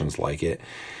organizations like it.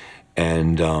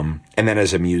 And then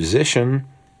as a musician,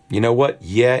 you know what?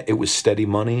 Yeah, it was steady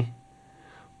money.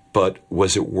 But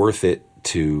was it worth it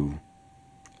to,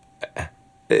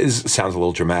 it sounds a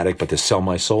little dramatic, but to sell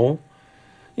my soul?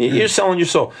 You're selling your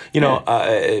soul,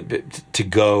 to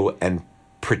go and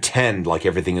pretend like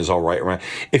everything is all right around.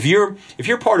 If you're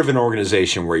part of an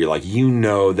organization where you're like,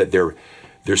 that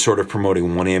they're sort of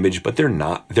promoting one image, but they're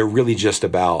not. They're really just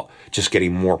about just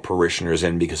getting more parishioners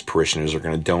in because parishioners are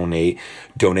going to donate.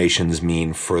 Donations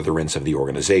mean furtherance of the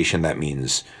organization. That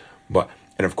means,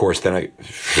 and of course, then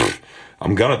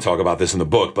I'm going to talk about this in the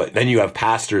book, but then you have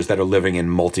pastors that are living in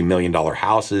multi-million-dollar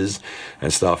houses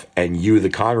and stuff, and you, the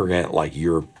congregant, like,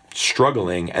 you're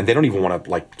struggling, and they don't even want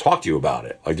to, like, talk to you about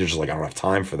it. Like, they're just like, I don't have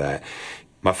time for that.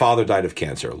 My father died of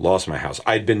cancer, lost my house.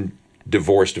 I'd been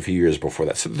divorced a few years before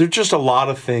that. So there's just a lot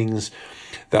of things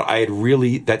that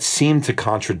that seemed to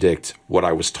contradict what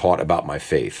I was taught about my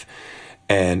faith.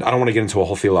 And I don't want to get into a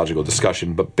whole theological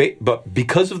discussion, but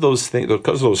because of those things,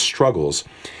 because of those struggles,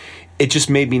 it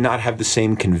just made me not have the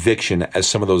same conviction as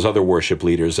some of those other worship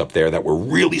leaders up there that were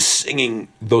really singing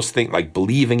those things, like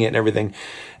believing it and everything.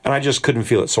 And I just couldn't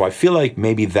feel it. So I feel like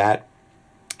maybe that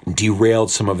derailed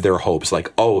some of their hopes.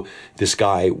 Like, oh, this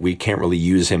guy, we can't really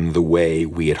use him the way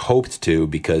we had hoped to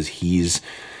because he's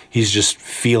just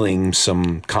feeling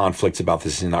some conflicts about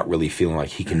this and not really feeling like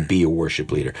he can be a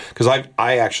worship leader. Because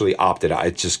I actually opted. I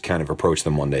just kind of approached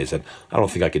them one day and said, I don't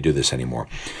think I could do this anymore.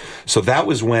 So that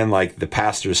was when, like, the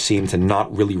pastors seemed to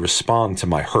not really respond to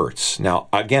my hurts. Now,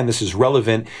 again, this is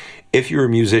relevant. If you're a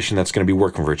musician that's going to be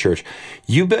working for a church,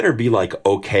 you better be, like,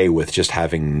 okay with just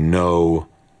having no...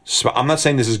 I'm not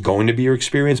saying this is going to be your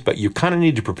experience, but you kind of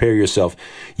need to prepare yourself.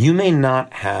 You may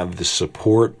not have the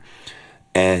support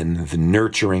and the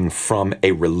nurturing from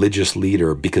a religious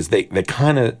leader because they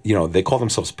kind of, they call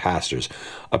themselves pastors.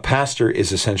 A pastor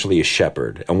is essentially a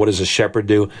shepherd. And what does a shepherd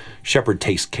do? Shepherd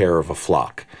takes care of a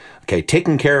flock. Okay,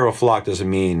 taking care of a flock doesn't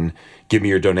mean give me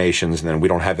your donations and then we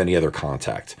don't have any other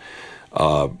contact.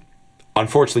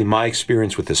 Unfortunately, my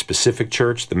experience with the specific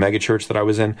church, the mega church that I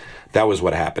was in, that was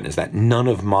what happened, is that none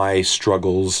of my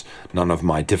struggles, none of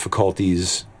my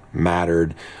difficulties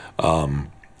mattered.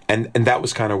 and that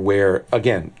was kind of where,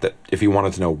 again, that if you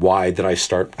wanted to know why did I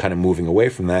start kind of moving away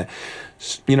from that,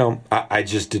 you know, I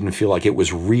just didn't feel like it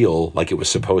was real, like it was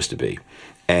supposed to be.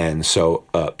 And so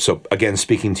again,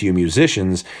 speaking to you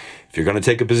musicians, if you're going to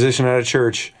take a position at a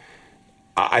church,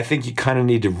 I think you kind of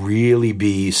need to really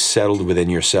be settled within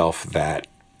yourself that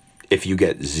if you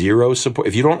get zero support,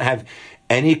 if you don't have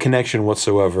any connection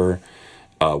whatsoever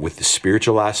with the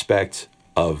spiritual aspect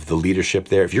of the leadership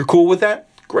there, if you're cool with that,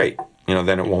 great. You know,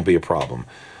 then it won't be a problem.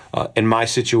 In my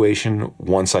situation,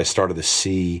 once I started to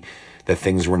see that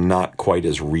things were not quite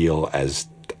as real as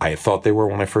I thought they were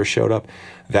when I first showed up,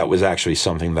 that was actually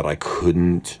something that I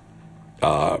couldn't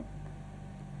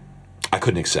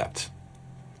accept.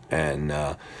 And,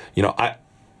 you know,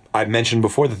 I mentioned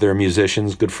before that there are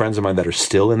musicians, good friends of mine, that are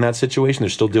still in that situation. They're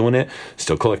still doing it,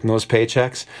 still collecting those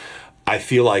paychecks. I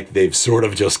feel like they've sort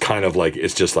of just kind of like,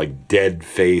 it's just like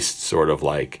dead-faced, sort of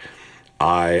like,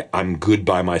 I'm good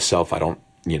by myself. I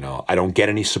don't get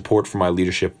any support from my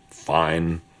leadership.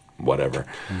 Fine, whatever.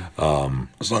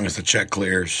 As long as the check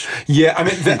clears. Yeah,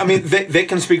 they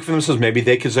can speak for themselves. Maybe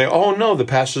they could say, "Oh no, the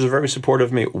pastors are very supportive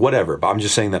of me." Whatever. But I'm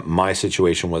just saying that my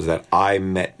situation was that I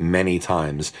met many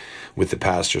times with the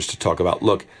pastors to talk about,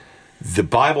 look, the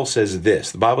Bible says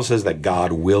this. The Bible says that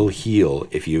God will heal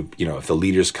if if the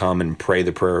leaders come and pray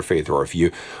the prayer of faith,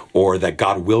 or that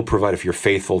God will provide if you're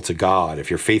faithful to God, if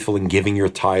you're faithful in giving your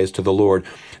tithes to the Lord,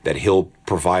 that He'll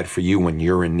provide for you when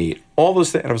you're in need. All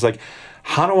those things. And I was like,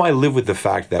 how do I live with the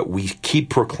fact that we keep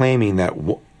proclaiming that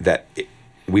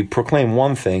we proclaim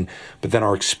one thing, but then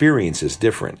our experience is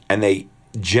different? And they,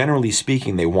 generally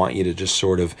speaking, they want you to just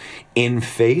sort of, in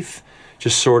faith,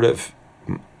 just sort of,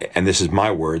 and this is my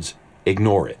words,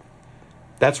 ignore it.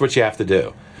 That's what you have to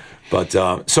do. But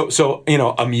so you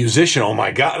know, a musician, oh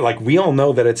my God, like we all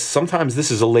know that it's sometimes this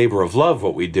is a labor of love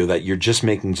what we do, that you're just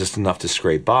making just enough to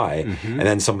scrape by, and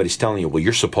then somebody's telling you, well,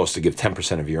 you're supposed to give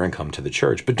 10% of your income to the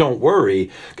church, but don't worry,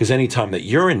 because anytime that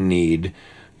you're in need,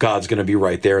 God's going to be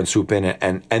right there and swoop in,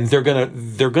 and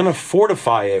they're gonna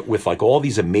fortify it with like all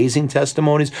these amazing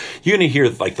testimonies. You're going to hear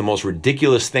like the most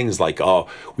ridiculous things, like, oh,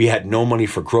 we had no money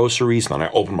for groceries, and then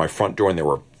I opened my front door and there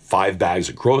were 5 bags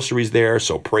of groceries there,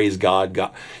 so praise God.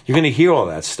 You're going to hear all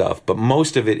that stuff, but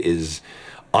most of it is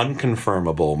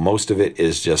unconfirmable. Most of it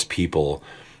is just people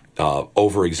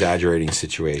over-exaggerating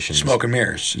situations. Smoke and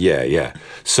mirrors. Yeah.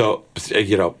 So,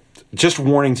 you know, just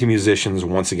warning to musicians,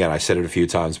 once again, I said it a few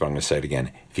times, but I'm going to say it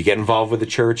again. If you get involved with the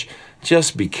church,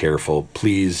 just be careful.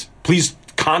 Please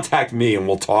contact me and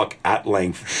we'll talk at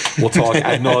length. We'll talk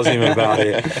ad nauseum about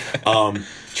it.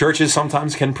 Churches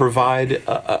sometimes can provide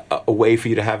a way for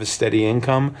you to have a steady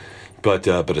income, but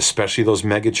especially those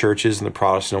mega churches and the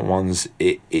Protestant ones,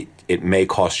 it may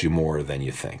cost you more than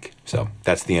you think. So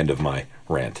that's the end of my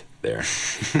rant there.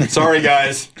 Sorry,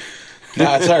 guys.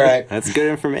 No, it's all right. That's good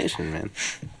information, man.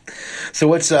 So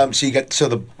what's you're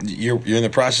in the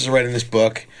process of writing this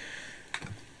book.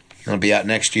 It'll be out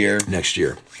next year. Next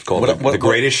year. It's called The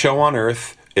Greatest Show on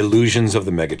Earth: Illusions of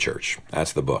the Megachurch.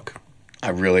 That's the book.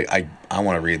 I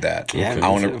want to read that. Yeah, I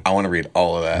want to read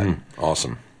all of that.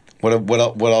 Awesome. What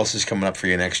else is coming up for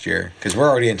you next year? Because we're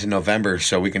already into November,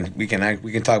 so we can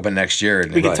talk about next year.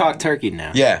 We can talk turkey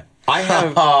now. Yeah. I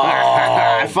have.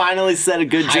 I finally said a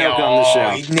good joke on the show.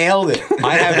 He nailed it.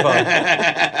 I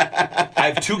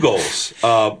have 2 goals.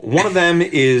 One of them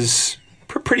is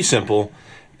pretty simple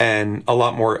and a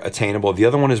lot more attainable. The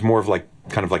other one is more of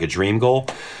kind of like a dream goal.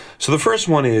 So the first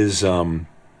one is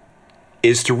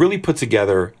to really put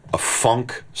together a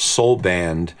funk soul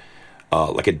band,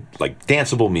 like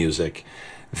danceable music,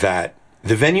 that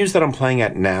the venues that I'm playing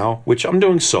at now, which I'm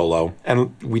doing solo,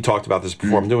 and we talked about this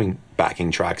before, I'm doing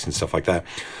backing tracks and stuff like that.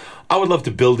 I would love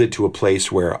to build it to a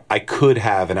place where I could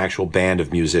have an actual band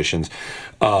of musicians.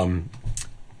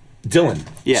 Dylan.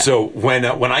 Yeah. So when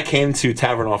I came to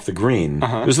Tavern Off the Green,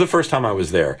 it was the first time I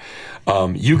was there.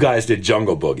 You guys did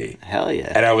Jungle Boogie. Hell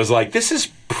yeah. And I was like, this is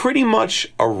pretty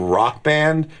much a rock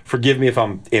band. Forgive me if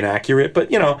I'm inaccurate,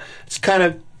 but, you know, it's kind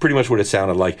of pretty much what it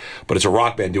sounded like. But it's a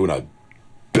rock band doing a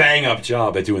bang-up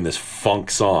job at doing this funk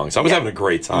song. So I was having a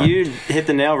great time. You hit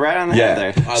the nail right on the head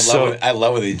there. I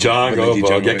love when they do Jungle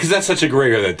Boogie, because that's such a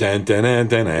great... I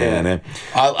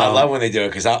love when they do it,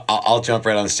 because I'll jump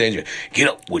right on the stage and get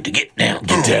up with the get down.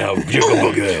 Get down,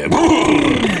 Jungle Boogie.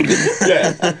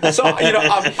 Yeah. So, you know,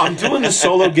 I'm doing the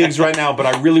solo gigs right now, but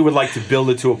I really would like to build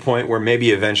it to a point where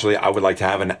maybe eventually I would like to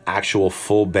have an actual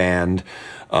full band.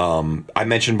 I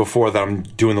mentioned before that I'm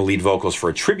doing the lead vocals for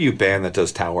a tribute band that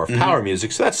does Tower of Power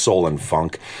music, so that's soul and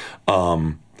funk.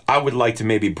 I would like to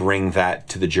maybe bring that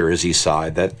to the Jersey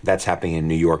side. That's happening in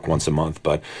New York once a month,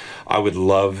 but I would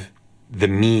love the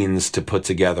means to put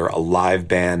together a live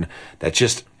band that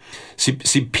just see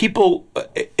people.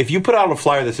 If you put out a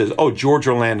flyer that says, "Oh, George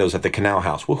Orlando's at the Canal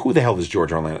House," well, who the hell is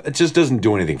George Orlando? It just doesn't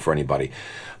do anything for anybody.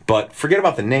 But forget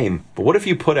about the name. But what if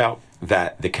you put out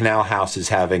that the Canal House is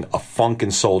having a funk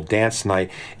and soul dance night?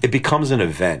 It becomes an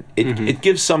event. It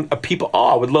gives some people,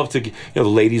 I would love to, the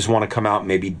ladies want to come out,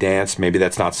 maybe dance. Maybe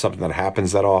that's not something that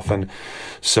happens that often.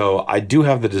 So I do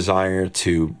have the desire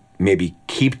to maybe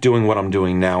keep doing what I'm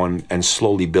doing now and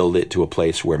slowly build it to a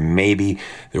place where maybe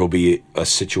there will be a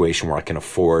situation where I can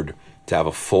afford to have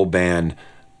a full band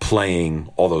playing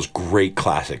all those great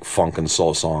classic funk and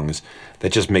soul songs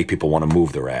that just make people want to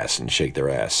move their ass and shake their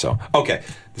ass. So, okay.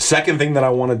 The second thing that I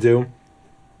want to do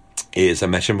is, I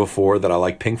mentioned before that I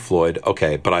like Pink Floyd.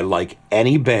 Okay, but I like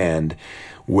any band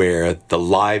where the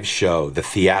live show, the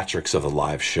theatrics of the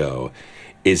live show,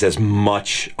 is as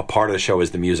much a part of the show as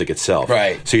the music itself.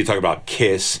 Right. So you talk about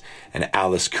Kiss and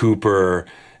Alice Cooper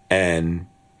and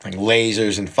like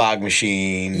lasers and fog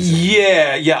machines.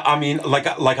 Yeah. I mean, like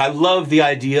I love the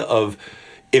idea of,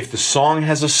 if the song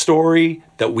has a story,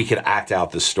 that we could act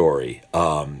out the story.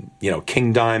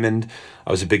 King Diamond.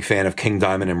 I was a big fan of King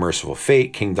Diamond and Merciful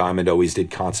Fate. King Diamond always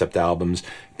did concept albums.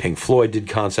 Pink Floyd did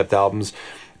concept albums.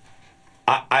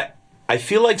 I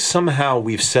feel like somehow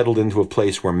we've settled into a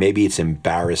place where maybe it's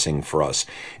embarrassing for us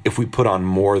if we put on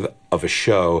more of a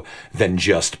show than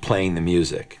just playing the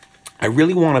music. I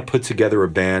really want to put together a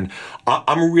band.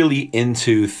 I'm really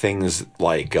into things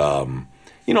like,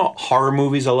 horror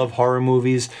movies. I love horror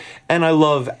movies. And I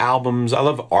love albums. I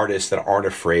love artists that aren't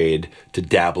afraid to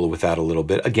dabble with that a little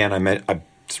bit. Again, I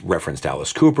referenced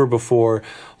Alice Cooper before,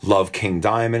 love King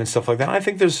Diamond and stuff like that. I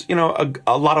think there's,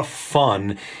 a lot of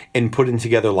fun in putting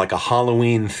together like a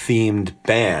Halloween-themed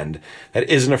band that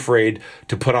isn't afraid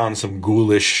to put on some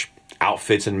ghoulish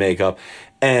outfits and makeup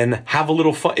and have a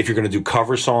little fun. If you're going to do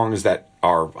cover songs that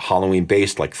are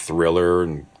Halloween-based, like Thriller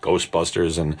and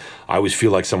Ghostbusters, and I always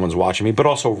feel like someone's watching me, but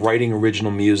also writing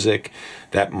original music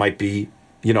that might be,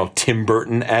 Tim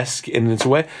Burton-esque in its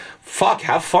way.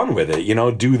 Have fun with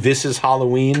it. Do This Is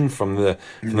Halloween from the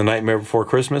Nightmare Before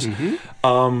Christmas.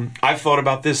 I've thought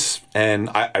about this, and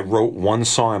I wrote one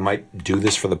song. I might do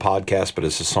this for the podcast, but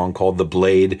it's a song called The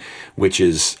Blade, which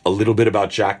is a little bit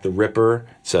about Jack the Ripper.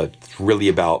 It's really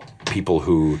about people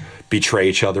who betray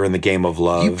each other in the game of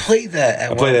love. You played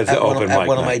that at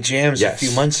one of my jams a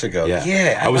few months ago.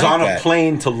 Yeah, I was on a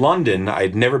plane to London.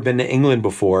 I'd never been to England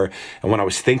before, and when I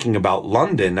was thinking about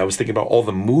London, I was thinking about all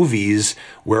the movies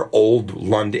where old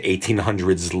London,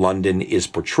 1800s London is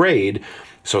portrayed.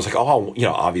 So I was like,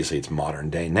 obviously it's modern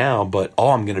day now, but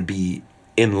I'm going to be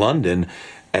in London.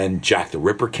 And Jack the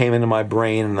Ripper came into my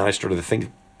brain, and then I started to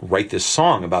write this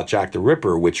song about Jack the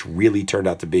Ripper, which really turned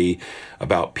out to be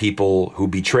about people who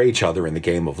betray each other in the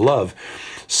game of love.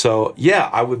 So yeah,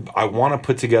 I want to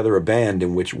put together a band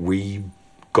in which we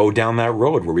go down that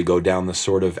road, where we go down the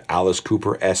sort of Alice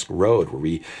Cooper-esque road, where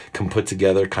we can put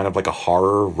together kind of like a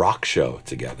horror rock show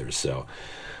together. So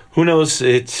who knows?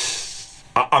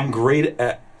 I'm great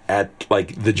at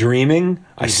like the dreaming.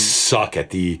 I suck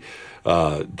at the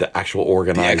actual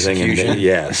organizing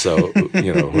and so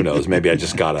who knows, maybe I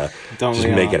just gotta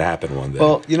make it happen one day.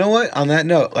 Well, you know what, on that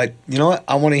note, I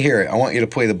want to hear it. I want you to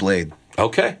play The Blade.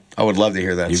 Okay, I would love to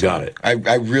hear that. You song. Got it.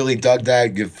 I really dug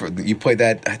that. You played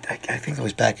that, I think it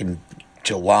was back in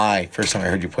July, first time I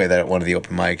heard you play that at one of the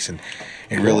open mics, and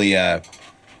it really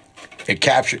it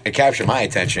captured my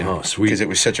attention. Oh, sweet. Because it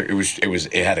was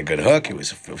it had a good hook. It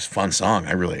was a fun song.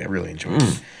 I really enjoyed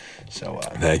it. So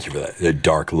thank you for that. A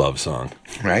dark love song,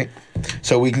 right?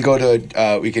 So we can go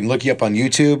to we can look you up on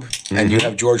YouTube, and you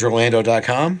have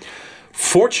GeorgeOrlando.com.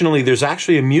 Fortunately, there's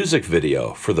actually a music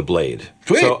video for The Blade.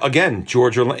 Sweet. So again,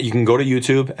 you can go to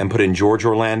YouTube and put in George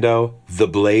Orlando, The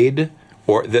Blade,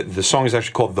 or the song is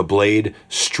actually called The Blade,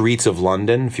 Streets of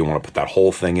London, if you want to put that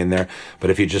whole thing in there. But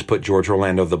if you just put George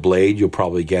Orlando, The Blade, you'll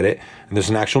probably get it. And there's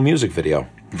an actual music video.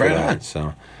 Right on.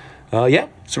 So, yeah.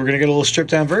 So we're going to get a little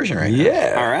stripped down version right now.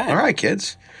 Yeah. All right,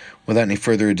 kids. Without any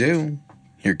further ado,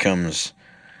 here comes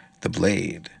The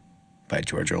Blade by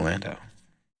George Orlando.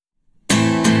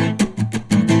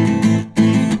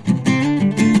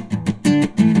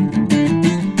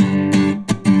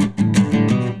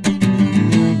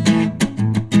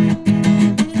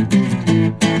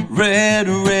 Red,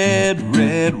 red,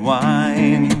 red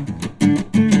wine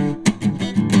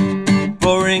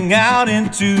pouring out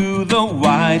into the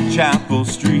Whitechapel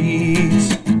streets.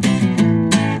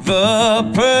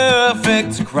 The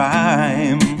perfect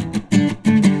crime.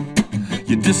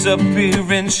 You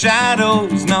disappear in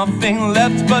shadows, nothing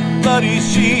left but bloody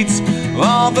sheets.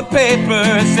 All the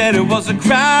papers said it was a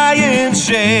crying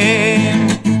shame.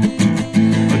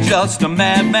 just a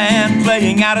madman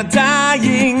playing out a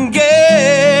dying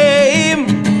game,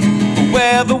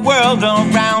 where the world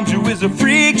around you is a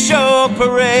freak show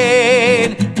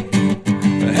parade.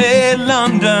 Hey,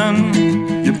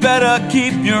 London, you better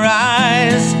keep your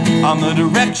eyes on the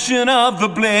direction of the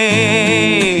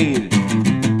blade.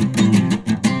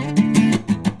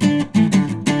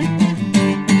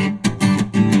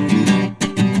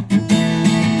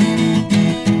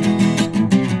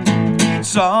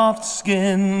 Soft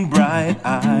skin, bright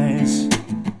eyes,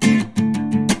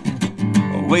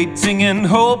 waiting and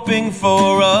hoping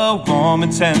for a warm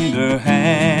and tender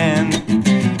hand.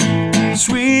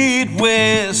 Sweet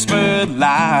whispered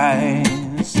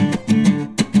lies,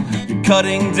 you're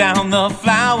cutting down the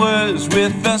flowers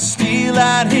with the steel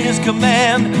at his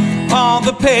command. All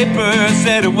the papers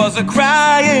said it was a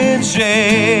crying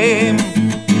shame,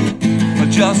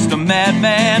 just a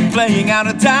madman playing out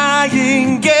a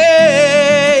dying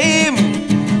game,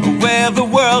 where the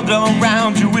world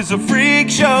around you is a freak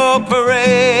show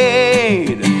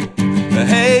parade.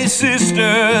 Hey,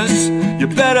 sisters, you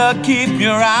better keep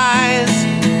your eyes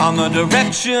on the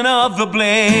direction of the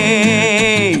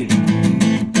blade.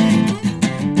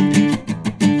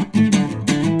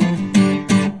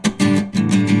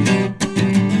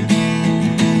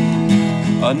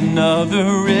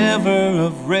 Another river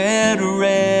of red,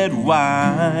 red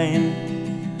wine.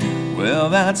 Well,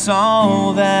 that's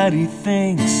all that he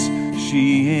thinks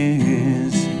she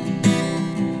is.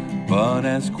 But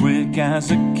as quick as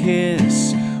a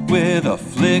kiss, with a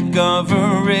flick of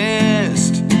her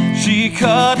wrist, she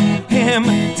cut him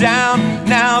down.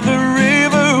 Now the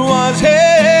river was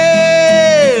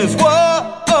his.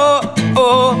 Whoa, oh,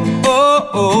 oh, oh,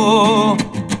 oh.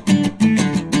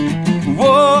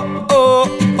 Whoa, oh,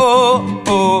 oh,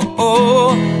 oh,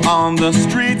 oh, on the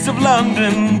streets of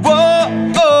London.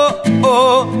 Whoa, oh,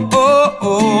 oh, oh,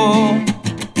 oh.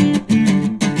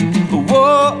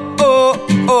 Whoa, oh,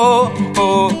 oh,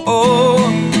 oh, oh.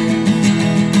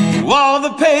 All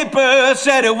the papers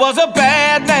said it was a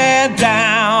bad man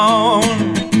down,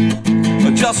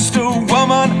 just a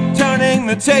woman turning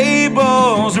the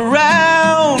tables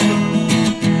around.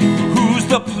 Who's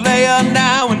the player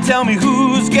now, and tell me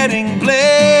who's getting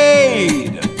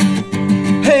played?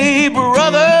 Hey,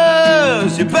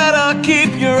 brothers, you better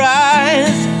keep your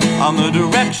eyes on the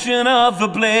direction of the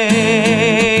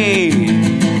blade.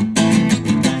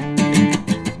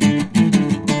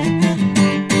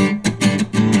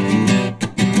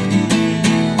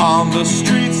 On the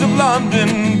streets of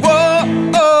London,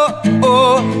 whoa, oh,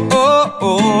 oh, oh,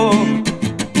 oh.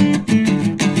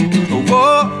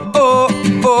 Whoa, oh,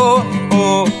 oh,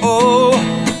 oh, oh,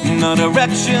 in the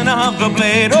direction of the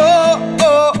blade. Oh,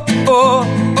 oh, oh,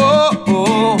 oh,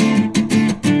 oh.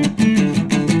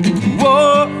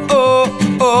 Whoa, oh,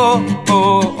 oh,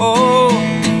 oh, oh.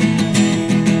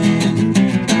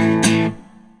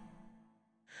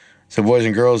 So, boys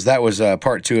and girls, that was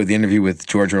part 2 of the interview with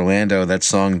George Orlando. That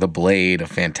song, The Blade, a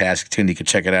fantastic tune. You can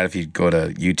check it out if you go to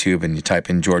YouTube and you type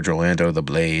in George Orlando, The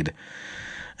Blade.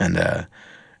 And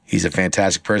he's a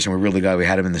fantastic person. We're really glad we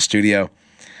had him in the studio.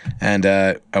 And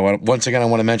once again, I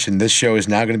want to mention this show is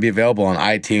now going to be available on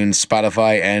iTunes,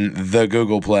 Spotify, and the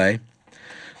Google Play.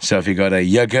 So if you go to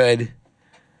You Good,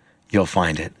 you'll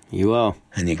find it. You will.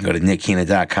 And you can go to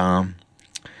nickhina.com.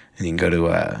 And you can go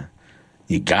to,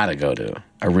 you got to go to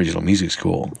Original Music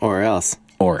School. Or else.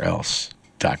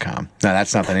 .com. No,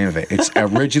 that's not the name of it. It's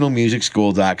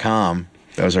originalmusicschool.com.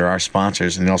 Those are our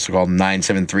sponsors. And also call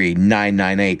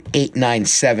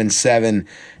 973-998-8977.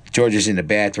 George is in the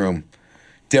bathroom.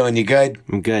 Dylan, you good?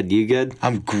 I'm good. You good?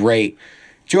 I'm great.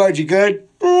 George, you good?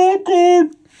 Oh,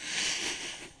 good.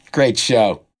 Great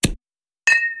show.